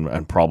 man,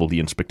 and probably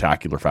in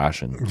spectacular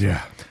fashion. So.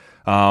 Yeah.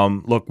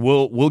 Look,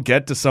 we'll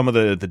get to some of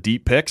the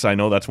deep picks. I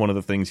know that's one of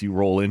the things you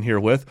roll in here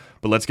with,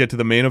 but let's get to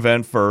the main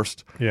event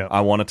first. Yeah.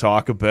 I want to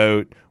talk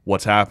about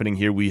what's happening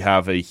here. We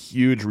have a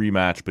huge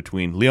rematch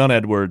between Leon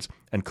Edwards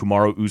and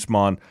Kamaru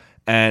Usman,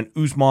 and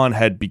Usman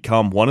had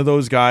become one of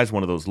those guys,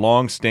 one of those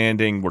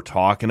long-standing, we're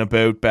talking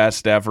about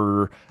best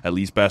ever, at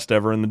least best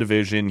ever in the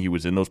division. He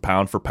was in those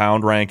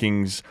pound-for-pound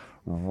rankings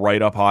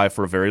right up high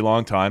for a very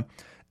long time,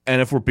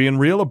 and if we're being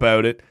real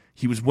about it,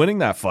 he was winning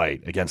that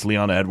fight against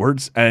Leon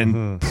Edwards,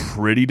 and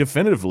pretty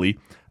definitively,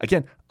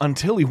 again,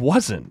 until he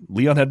wasn't.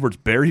 Leon Edwards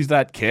buries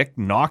that kick,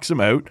 knocks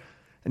him out,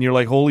 and you're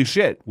like, holy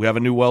shit, we have a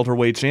new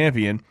welterweight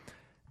champion,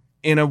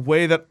 in a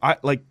way that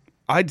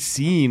I'd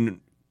seen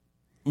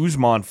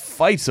Usman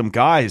fight some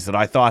guys that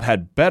I thought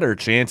had better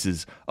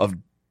chances of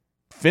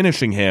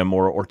finishing him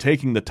or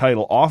taking the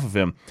title off of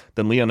him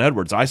than Leon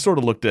Edwards. I sort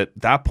of looked at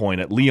that point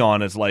at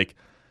Leon as like,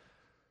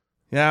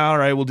 yeah, all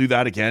right, we'll do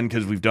that again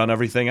because we've done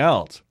everything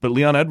else. But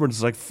Leon Edwards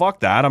is like,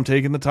 fuck that, I'm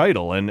taking the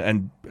title.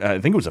 And I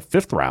think it was a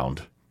 5th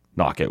round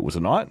knockout, was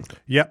it not?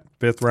 Yep,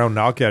 5th round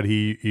knockout.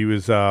 He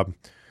was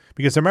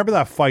because I remember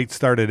that fight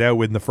started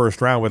out in the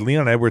first round with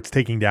Leon Edwards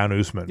taking down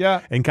Usman,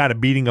 and kind of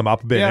beating him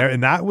up a bit,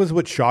 and that was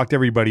what shocked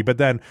everybody. But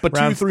then,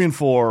 rounds 2, 3, and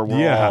 4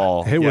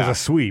 were was a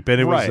sweep, and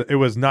it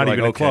was not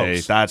even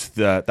close. That's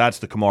the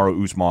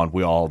Kamaru Usman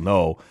we all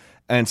know.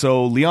 And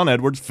so Leon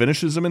Edwards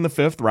finishes him in the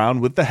 5th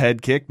round with the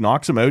head kick,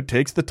 knocks him out,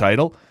 takes the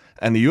title,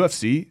 and the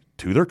UFC,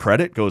 to their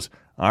credit, goes,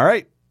 all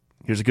right,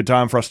 here's a good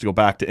time for us to go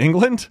back to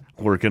England.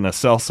 We're going to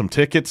sell some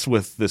tickets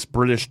with this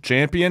British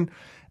champion,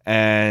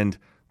 and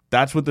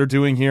that's what they're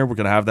doing here. We're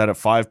going to have that at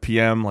 5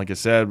 p.m. Like I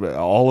said,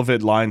 all of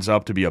it lines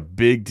up to be a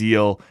big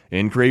deal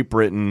in Great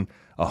Britain,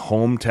 a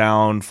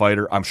hometown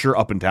fighter. I'm sure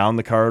up and down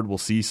the card we'll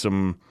see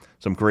some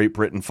Great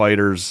Britain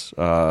fighters,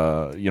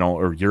 or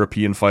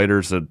European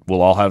fighters that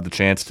will all have the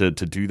chance to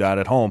do that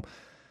at home.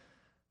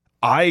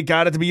 I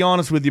got to be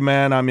honest with you,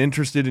 man. I'm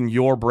interested in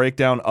your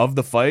breakdown of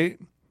the fight,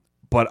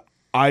 but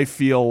I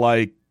feel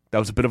like that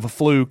was a bit of a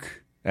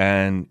fluke,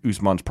 and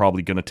Usman's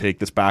probably going to take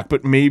this back,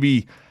 but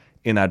maybe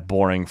in that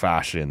boring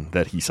fashion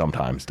that he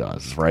sometimes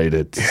does, right?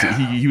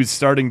 He was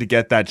starting to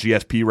get that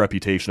GSP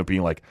reputation of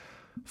being like,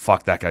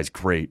 fuck, that guy's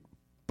great,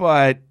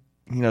 but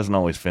he doesn't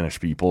always finish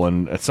people,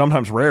 and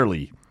sometimes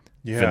rarely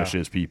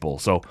finishes people.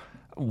 So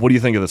what do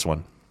you think of this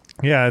one?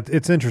 Yeah,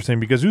 it's interesting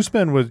because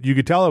Usman you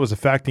could tell it was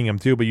affecting him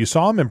too, but you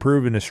saw him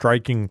improve in his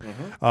striking,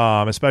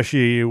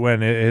 especially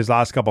when his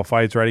last couple of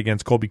fights, right,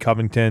 against Colby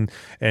Covington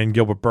and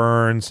Gilbert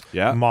Burns,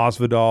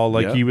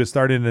 Masvidal. He was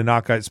starting to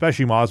knock out,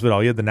 especially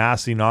Masvidal. He had the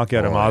nasty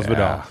knockout of Masvidal.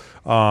 Yeah.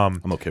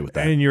 I'm okay with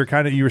that. And you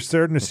were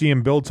starting to see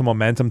him build some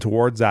momentum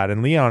towards that.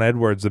 And Leon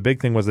Edwards, the big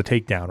thing was the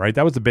takedown, right?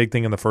 That was the big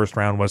thing in the first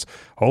round was,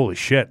 holy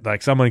shit,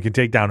 like someone can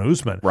take down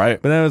Usman.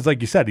 Right. But then it was like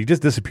you said, he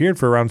just disappeared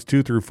for rounds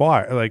 2 through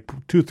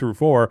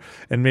 4,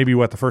 and maybe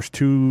the first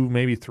 2,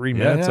 maybe 3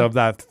 minutes of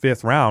that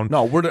 5th round.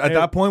 No, at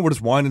that point, we're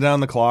just winding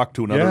down the clock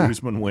to another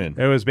Usman win.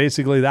 It was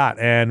basically that.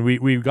 And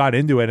we got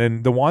into it.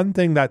 And the one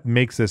thing that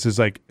makes this is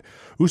like,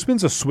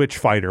 Usman's a switch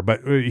fighter,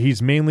 but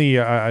he's mainly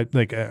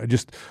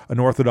just an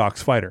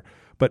orthodox fighter.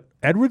 But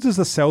Edwards is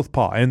a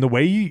southpaw, and the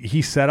way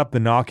he set up the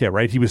knockout,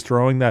 right? He was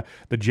throwing the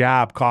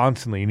jab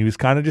constantly, and he was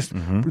kind of just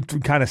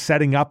kind of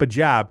setting up a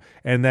jab,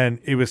 and then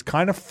it was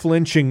kind of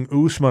flinching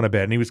Usman a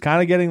bit, and he was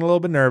kind of getting a little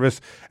bit nervous.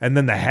 And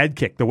then the head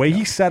kick, the way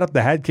he set up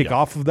the head kick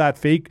off of that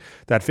fake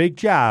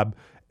jab,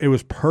 it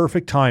was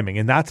perfect timing,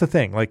 and that's the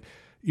thing. Like,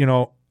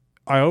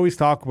 I always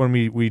talk when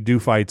we do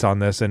fights on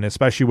this, and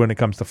especially when it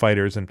comes to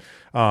fighters. And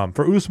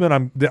for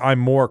Usman, I'm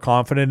more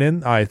confident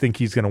in. I think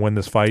he's going to win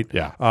this fight.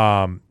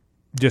 Yeah.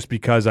 Just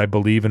because I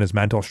believe in his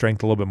mental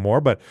strength a little bit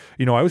more. But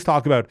I always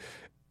talk about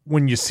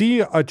when you see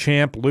a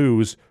champ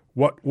lose,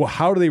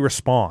 how do they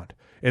respond?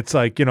 It's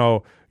like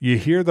you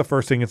hear the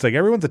first thing. It's like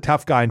everyone's a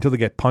tough guy until they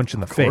get punched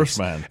in the face. Of course,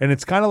 man. And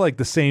it's kind of like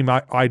the same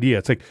idea.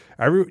 It's like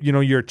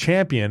you're a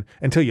champion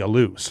until you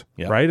lose,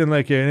 right?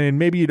 And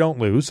maybe you don't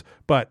lose,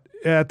 but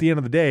at the end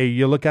of the day,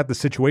 you look at the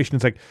situation,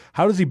 it's like,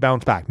 how does he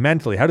bounce back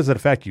mentally? How does it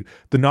affect you?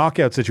 The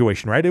knockout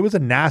situation, right? It was a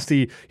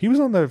nasty, he was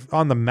on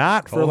the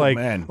mat for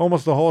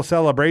almost the whole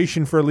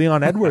celebration for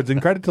Leon Edwards.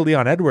 And credit to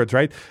Leon Edwards,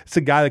 right? It's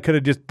a guy that could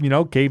have just,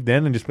 caved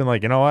in and just been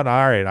like, you know what?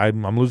 All right,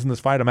 I'm losing this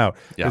fight. I'm out.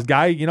 Yeah. This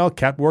guy,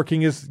 kept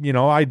working his,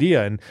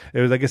 idea. And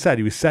it was, like I said,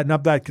 he was setting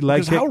up that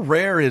leg kick. How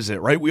rare is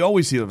it, right? We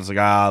always see them. It's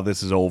like,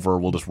 this is over.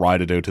 We'll just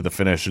ride it out to the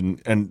finish.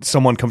 And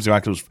someone comes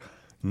back and goes,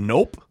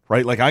 nope,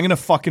 right? Like, I'm going to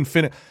fucking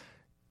finish.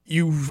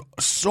 You've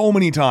so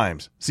many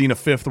times seen a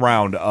fifth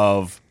round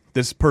of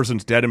this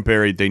person's dead and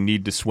buried. They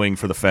need to swing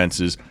for the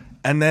fences.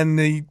 And then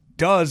he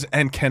does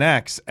and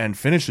connects and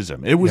finishes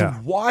him. It was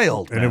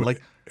wild, man.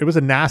 It was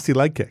a nasty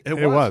leg kick.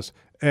 It was.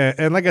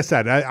 And like I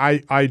said,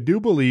 I do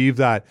believe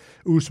that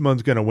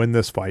Usman's going to win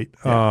this fight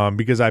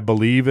because I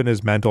believe in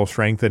his mental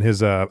strength and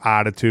his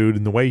attitude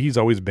and the way he's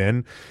always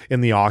been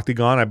in the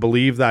octagon. I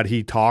believe that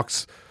he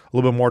talks a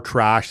little bit more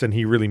trash than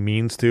he really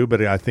means to,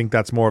 but I think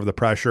that's more of the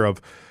pressure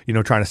of,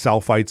 trying to sell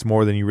fights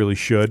more than you really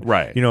should.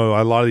 Right.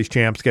 A lot of these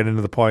champs get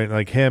into the point,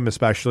 like him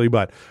especially,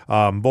 but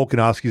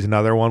Volkanovski's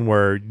another one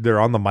where they're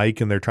on the mic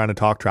and they're trying to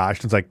talk trash.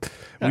 And it's like,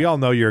 we all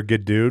know you're a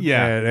good dude.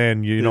 Yeah.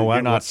 And you know what?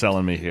 You're not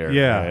selling me here.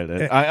 Yeah.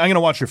 Right? I'm going to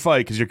watch your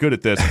fight because you're good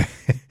at this.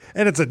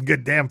 And it's a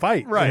good damn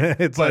fight. Right.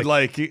 It's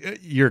but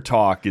your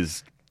talk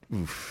is...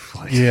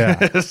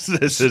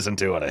 this isn't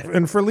doing it.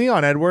 And for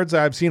Leon Edwards,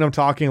 I've seen him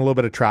talking a little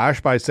bit of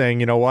trash by saying,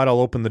 you know what, I'll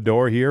open the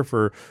door here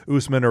for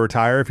Usman to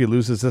retire if he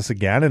loses this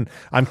again. And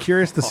I'm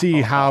curious to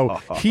see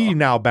how he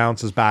now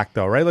bounces back,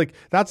 though, right? Like,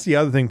 that's the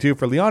other thing, too.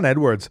 For Leon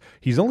Edwards,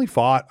 he's only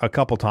fought a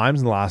couple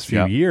times in the last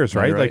few years,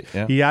 right?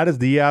 He had his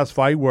Diaz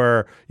fight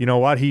where, you know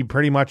what, he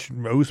pretty much,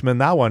 Usman,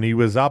 that one, he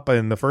was up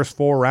in the first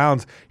 4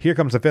 rounds. Here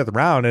comes the 5th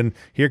round, and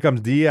here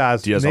comes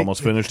Diaz. Diaz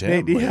almost finished him.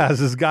 Nate Diaz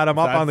has got him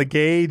up on the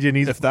cage, and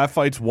if that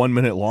fight's 1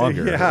 minute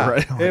longer. Yeah,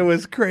 right? It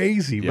was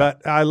crazy. Yeah.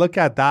 But I look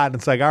at that and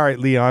it's like, all right,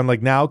 Leon,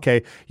 like now,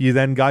 okay, you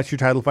then got your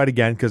title fight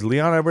again because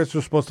Leon Edwards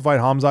was supposed to fight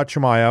Khamzat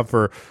Chimaev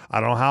for I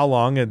don't know how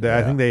long. And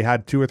I think they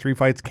had 2 or 3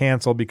 fights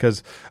canceled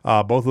because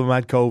both of them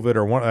had COVID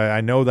or one.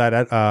 I know that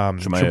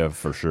Chimaev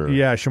for sure.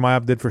 Yeah,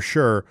 Chimaev did for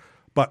sure.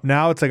 But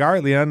now it's like, all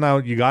right, Leon, now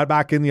you got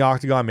back in the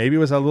octagon. Maybe it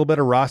was a little bit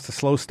of rust, a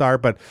slow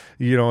start, but,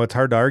 it's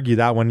hard to argue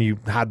that when you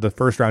had the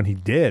first round, he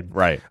did.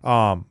 Right.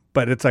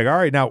 But it's like, all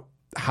right, now,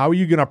 how are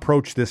you going to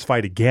approach this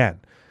fight again?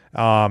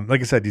 Like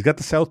I said, he's got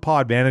the southpaw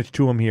advantage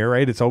to him here,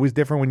 right? It's always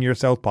different when you're a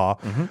southpaw,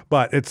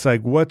 but it's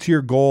like, what's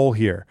your goal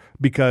here?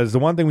 Because the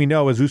one thing we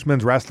know is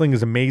Usman's wrestling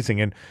is amazing,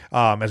 and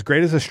as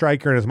great as a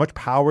striker and as much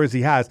power as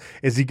he has,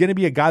 is he going to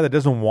be a guy that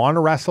doesn't want to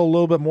wrestle a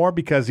little bit more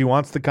because he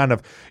wants to kind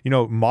of,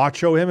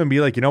 macho him and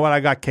be like, you know what, I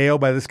got KO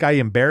by this guy, he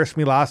embarrassed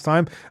me last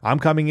time, I'm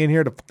coming in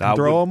here to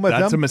throw him with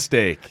him. That's a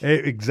mistake.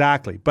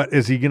 Exactly. But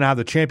is he going to have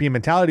the champion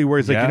mentality where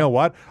he's like, you know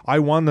what, I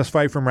won this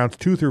fight from rounds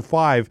 2 through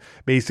 5,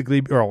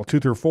 basically, or 2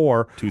 through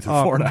 4. 2 through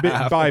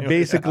 4.5.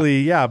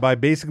 By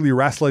basically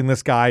wrestling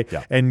this guy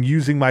and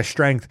using my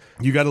strength.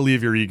 You got to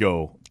leave your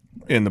ego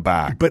in the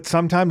back. But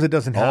sometimes it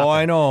doesn't happen. Oh,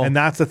 I know. And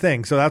that's the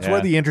thing. So that's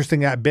where the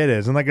interesting bit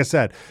is. And like I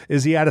said,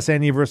 is he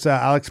Adesanya versus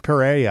Alex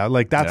Pereira?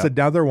 Like that's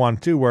another one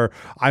too, where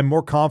I'm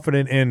more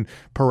confident in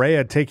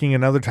Pereira taking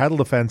another title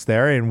defense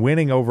there and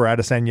winning over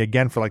Adesanya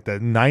again for like the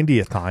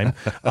 90th time.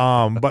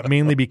 But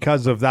mainly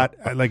because of that,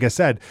 like I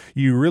said,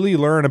 you really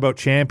learn about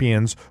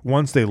champions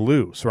once they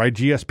lose, right?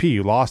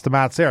 GSP lost to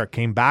Matt Serra,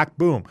 came back,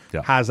 boom,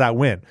 has that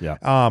win.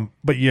 Yeah.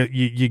 But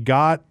you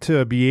got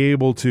to be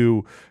able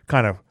to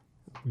kind of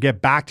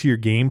get back to your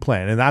game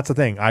plan. And that's the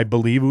thing. I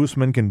believe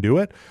Usman can do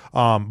it.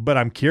 But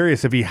I'm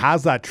curious if he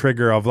has that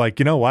trigger of like,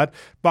 you know what?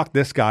 Fuck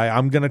this guy.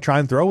 I'm going to try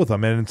and throw with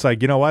him. And it's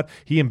like, you know what?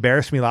 He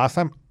embarrassed me last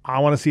time. I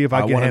want to see if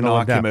I can handle him. I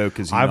want to knock him out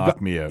because he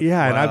knocked me out.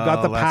 Yeah, and I've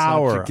got the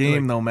power. That's not your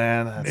game, though,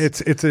 man.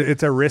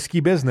 It's a risky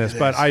business,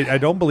 but I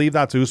don't believe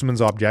that's Usman's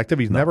objective.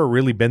 He's never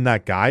really been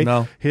that guy.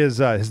 No. His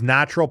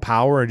natural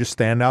power and just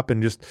stand up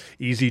and just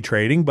easy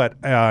trading, but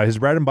his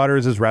bread and butter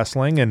is his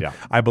wrestling, and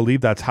I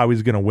believe that's how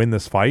he's going to win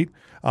this fight.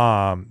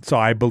 So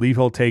I believe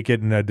he'll take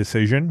it in a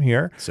decision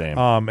here. Same.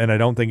 And I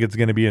don't think it's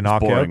going to be a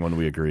knockout. It's boring when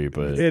we agree,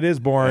 but it is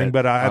boring.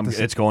 But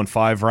it's going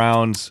 5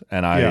 rounds,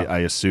 and I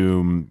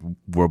assume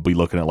we'll be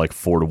looking at like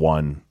 4-1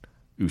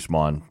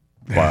 Usman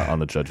on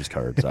the judges'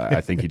 cards.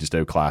 I think he just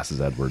outclasses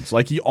Edwards.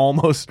 Like he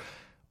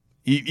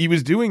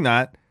was doing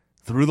that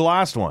through the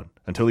last one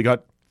until he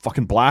got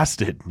fucking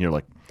blasted. And you're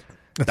like,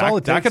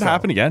 that could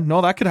happen again.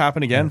 No, that could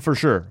happen again for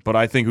sure. But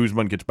I think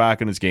Usman gets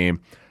back in his game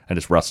and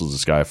just wrestles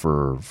this guy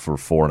for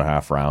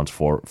 4.5 rounds,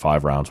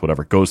 5 rounds,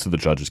 whatever. Goes to the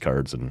judges'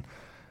 cards, and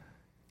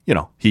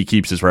he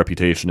keeps his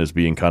reputation as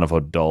being kind of a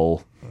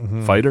dull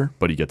fighter,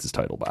 but he gets his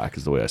title back.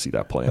 Is the way I see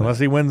that playing. Unless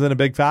he wins in a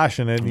big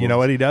fashion, and you know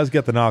what, he does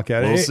get the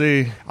knockout. We'll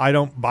see. I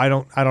don't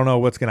know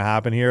what's going to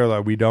happen here.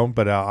 Like, we don't,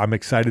 but I'm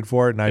excited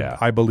for it, and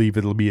I believe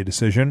it'll be a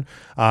decision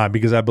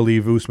because I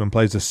believe Usman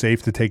plays it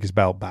safe to take his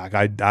belt back.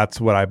 That's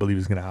what I believe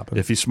is going to happen.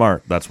 If he's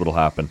smart, that's what'll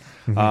happen.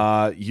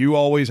 You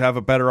always have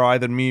a better eye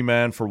than me,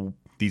 man, for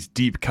these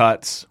deep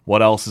cuts.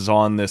 What else is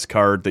on this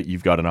card that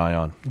you've got an eye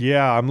on?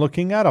 Yeah, I'm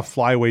looking at a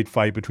flyweight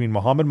fight between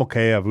Muhammad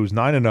Mokaev, who's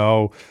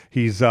 9-0.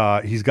 He's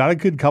got a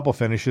good couple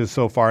finishes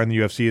so far in the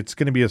UFC. It's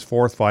going to be his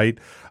fourth fight.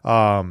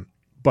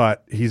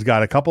 But he's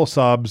got a couple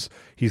subs.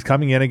 He's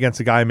coming in against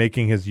a guy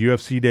making his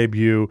UFC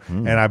debut,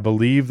 and I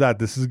believe that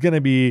this is going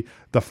to be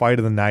the fight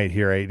of the night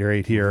here,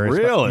 right here.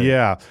 Really?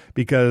 Yeah,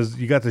 because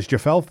you got this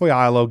Jafel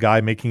Fiallo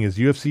guy making his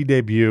UFC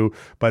debut,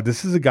 but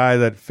this is a guy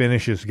that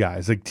finishes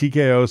guys, like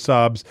TKO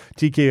subs,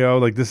 TKO,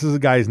 like this is a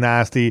guy who's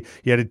nasty.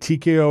 He had a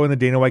TKO in the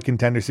Dana White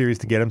Contender Series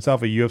to get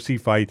himself a UFC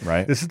fight.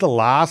 Right. This is the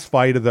last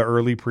fight of the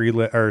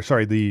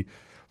the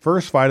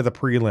first fight of the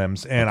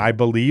prelims, and I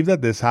believe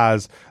that this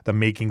has the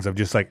makings of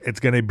just like it's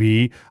going to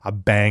be a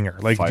banger.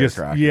 Like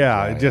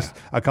Firecracker.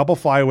 A couple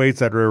flyweights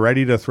that are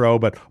ready to throw.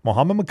 But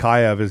Muhammad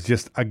Mokaev is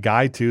just a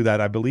guy too that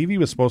I believe he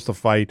was supposed to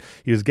fight.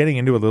 He was getting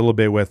into a little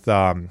bit with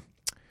my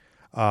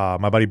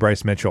buddy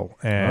Bryce Mitchell,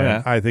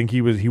 and I think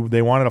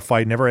they wanted a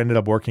fight, never ended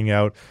up working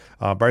out.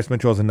 Bryce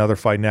Mitchell has another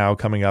fight now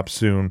coming up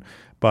soon.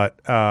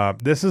 But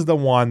this is the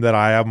one that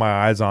I have my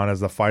eyes on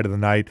as the fight of the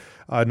night.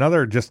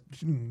 Another just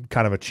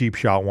kind of a cheap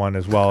shot one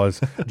as well as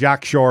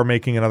Jack Shore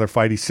making another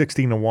fight. He's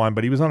 16-1,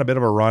 but he was on a bit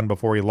of a run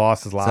before he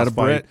lost his last fight. Is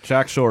that a Brit?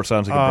 Jack Shore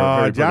sounds like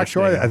a very Jack British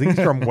Shore, name. I think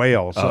he's from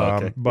Wales.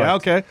 Okay. But,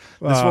 okay.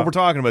 This is what we're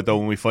talking about, though,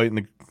 when we fight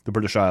in the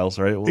British Isles,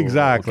 right?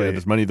 Exactly. Get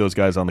as many of those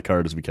guys on the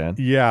card as we can.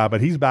 Yeah,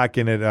 but he's back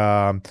in it.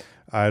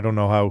 I don't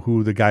know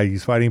who the guy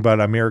he's fighting,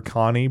 but Amir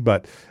Khani.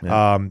 But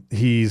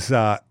he's.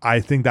 I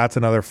think that's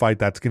another fight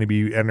that's going to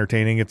be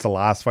entertaining. It's the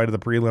last fight of the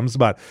prelims,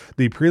 but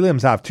the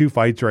prelims have two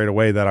fights right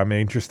away that I'm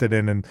interested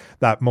in, and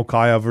that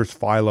Mokaev versus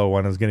Philo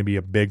one is going to be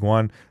a big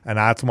one, and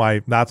that's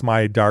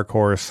my dark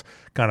horse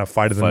kind of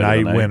fight of the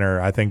night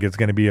winner. I think it's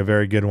going to be a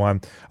very good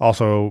one.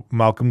 Also,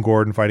 Malcolm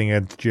Gordon fighting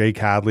against Jake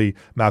Hadley.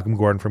 Malcolm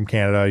Gordon from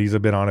Canada. He's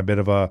been on a bit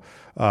of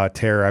a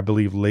tear, I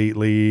believe,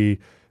 lately.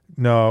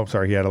 No,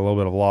 sorry, he had a little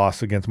bit of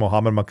loss against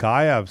Mohammad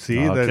Mokaev. See,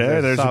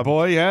 there's your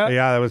boy, yeah,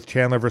 that was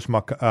Chandler versus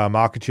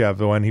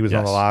Makachev when he was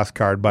on the last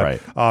card. But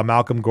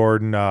Malcolm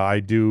Gordon, I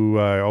do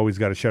always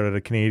got to shout out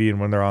a Canadian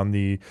when they're on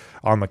the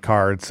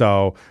card.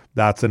 So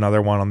that's another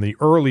one on the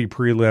early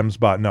prelims.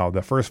 But no,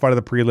 the first fight of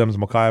the prelims,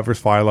 Mokaev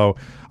versus Philo,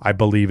 I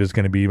believe is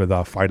going to be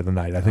the fight of the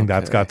night. I think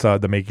that's got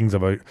the makings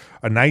of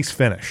a nice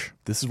finish.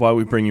 This is why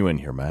we bring you in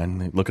here,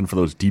 man. Looking for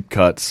those deep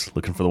cuts,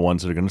 looking for the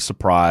ones that are going to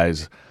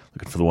surprise.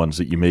 Looking for the ones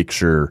that you make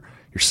sure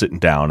you're sitting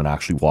down and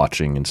actually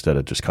watching instead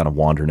of just kind of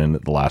wandering in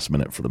at the last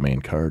minute for the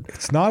main card.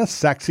 It's not a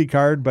sexy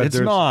card, but it's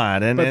not.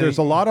 But there's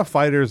a lot of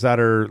fighters that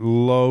are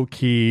low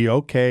key.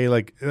 Okay,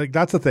 like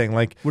that's the thing.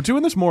 Like we're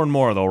doing this more and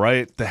more, though,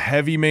 right? The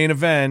heavy main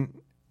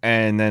event,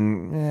 and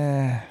then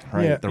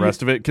the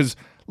rest of it. Because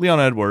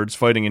Leon Edwards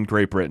fighting in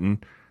Great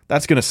Britain,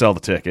 that's going to sell the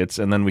tickets,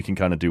 and then we can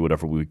kind of do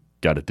whatever we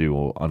got to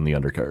do on the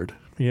undercard.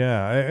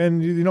 Yeah,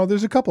 and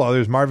there's a couple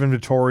others. Marvin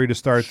Vittori to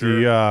start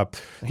the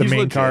main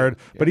legit card,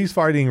 but he's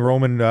fighting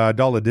Roman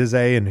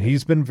Dolidze, and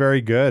he's been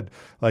very good.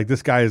 Like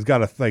this guy has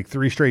got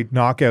 3 straight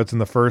knockouts in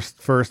the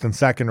first and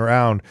second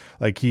round.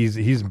 Like he's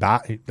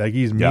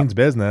means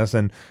business.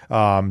 And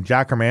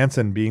Jack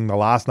Hermanson being the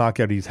last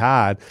knockout he's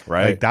had,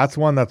 right? Like that's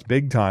one that's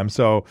big time.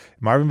 So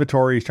Marvin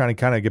Vittori is trying to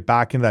kind of get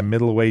back into that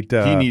middleweight.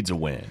 He needs a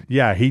win.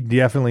 Yeah, he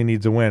definitely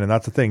needs a win, and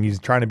that's the thing. He's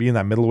trying to be in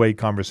that middleweight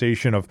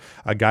conversation of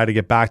a guy to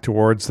get back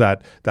towards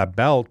that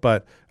belt,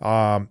 but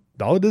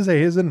Dolidze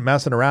isn't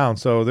messing around.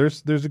 So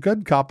there's a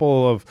good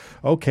couple of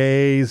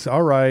okays.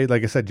 All right,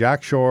 like I said,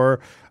 Jack Shore.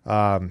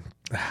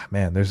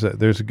 Man, there's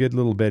a good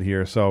little bit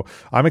here. So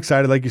I'm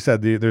excited. Like you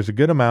said, there's a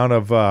good amount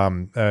of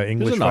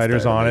English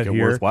fighters on it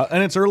here, worthwhile.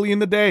 And it's early in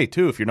the day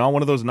too. If you're not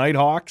one of those night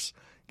hawks,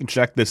 you can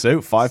check this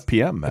out 5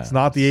 p.m. man. It's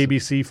not the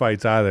ABC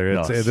fights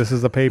either. This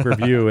is a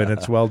pay-per-view and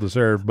it's well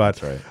deserved. But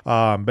that's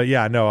right. But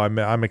yeah, no,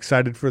 I'm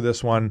excited for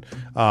this one,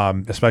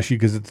 especially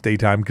because it's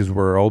daytime, because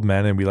we're old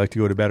men and we like to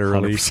go to bed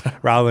early 100%.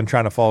 rather than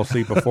trying to fall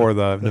asleep before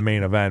the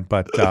main event.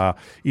 But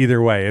either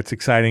way, it's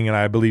exciting, and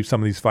I believe some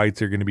of these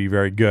fights are going to be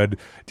very good.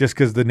 Just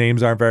because the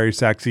names aren't very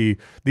sexy,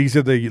 these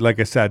are like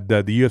I said,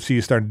 the UFC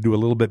is starting to do a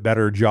little bit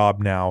better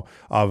job now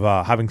of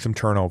having some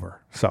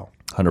turnover. So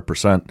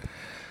 100%.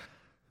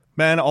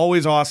 Man,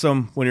 always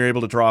awesome when you're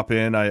able to drop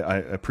in. I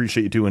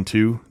appreciate you doing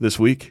 2 this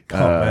week.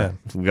 Man.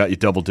 We got you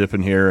double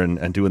dipping here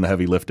and doing the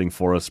heavy lifting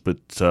for us, but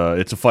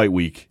it's a fight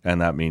week,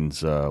 and that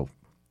means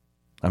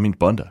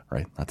Bunda,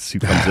 right? That's who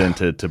comes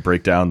in to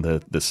break down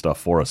this stuff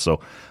for us.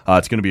 So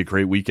it's going to be a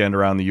great weekend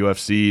around the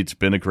UFC. It's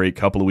been a great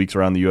couple of weeks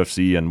around the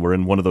UFC, and we're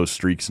in one of those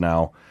streaks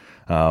now,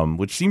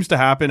 which seems to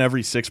happen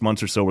every 6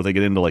 months or so, where they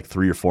get into like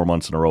 3 or 4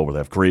 months in a row where they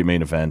have great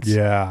main events.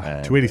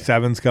 Yeah,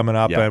 287's coming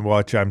up, yeah. and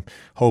which I'm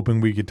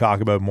hoping we could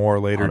talk about more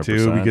later 100%.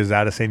 too, because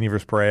Adesanya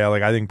versus Pereira,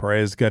 like I think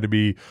Pereira's got to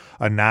be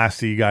a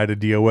nasty guy to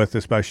deal with,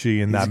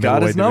 especially in that he's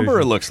got his number.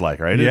 division. It looks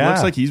like, right? Yeah. It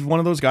looks like he's one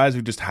of those guys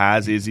who just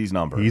has Izzy's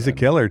number. He's a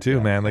killer too,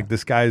 man. Like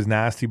this guy is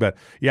nasty, but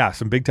yeah,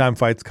 some big time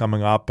fights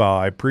coming up.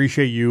 I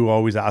appreciate you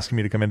always asking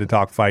me to come in to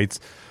talk fights.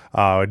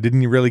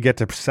 Didn't really get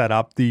to set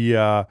up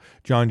the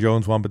John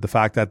Jones one, but the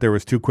fact that there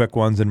was 2 quick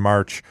ones in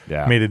March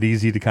made it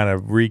easy to kind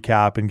of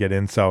recap and get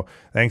in. So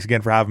thanks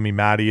again for having me,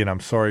 Maddie, and I'm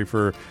sorry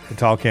for the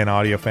Tall Can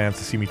Audio fans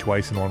to see me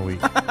twice in 1 week.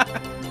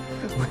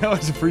 We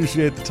always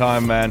appreciate the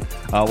time, man.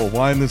 We'll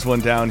wind this one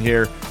down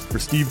here. For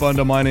Steve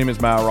Bunda, my name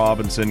is Matt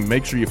Robinson.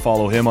 Make sure you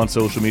follow him on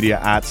social media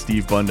at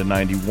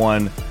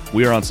SteveBunda91.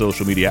 We are on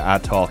social media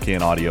at Tall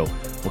Can Audio.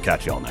 We'll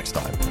catch you all next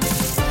time.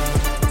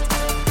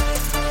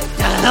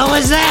 The hell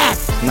was that?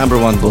 Number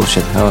one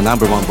bullshit. Oh,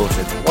 number one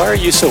bullshit. Why are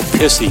you so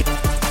pissy?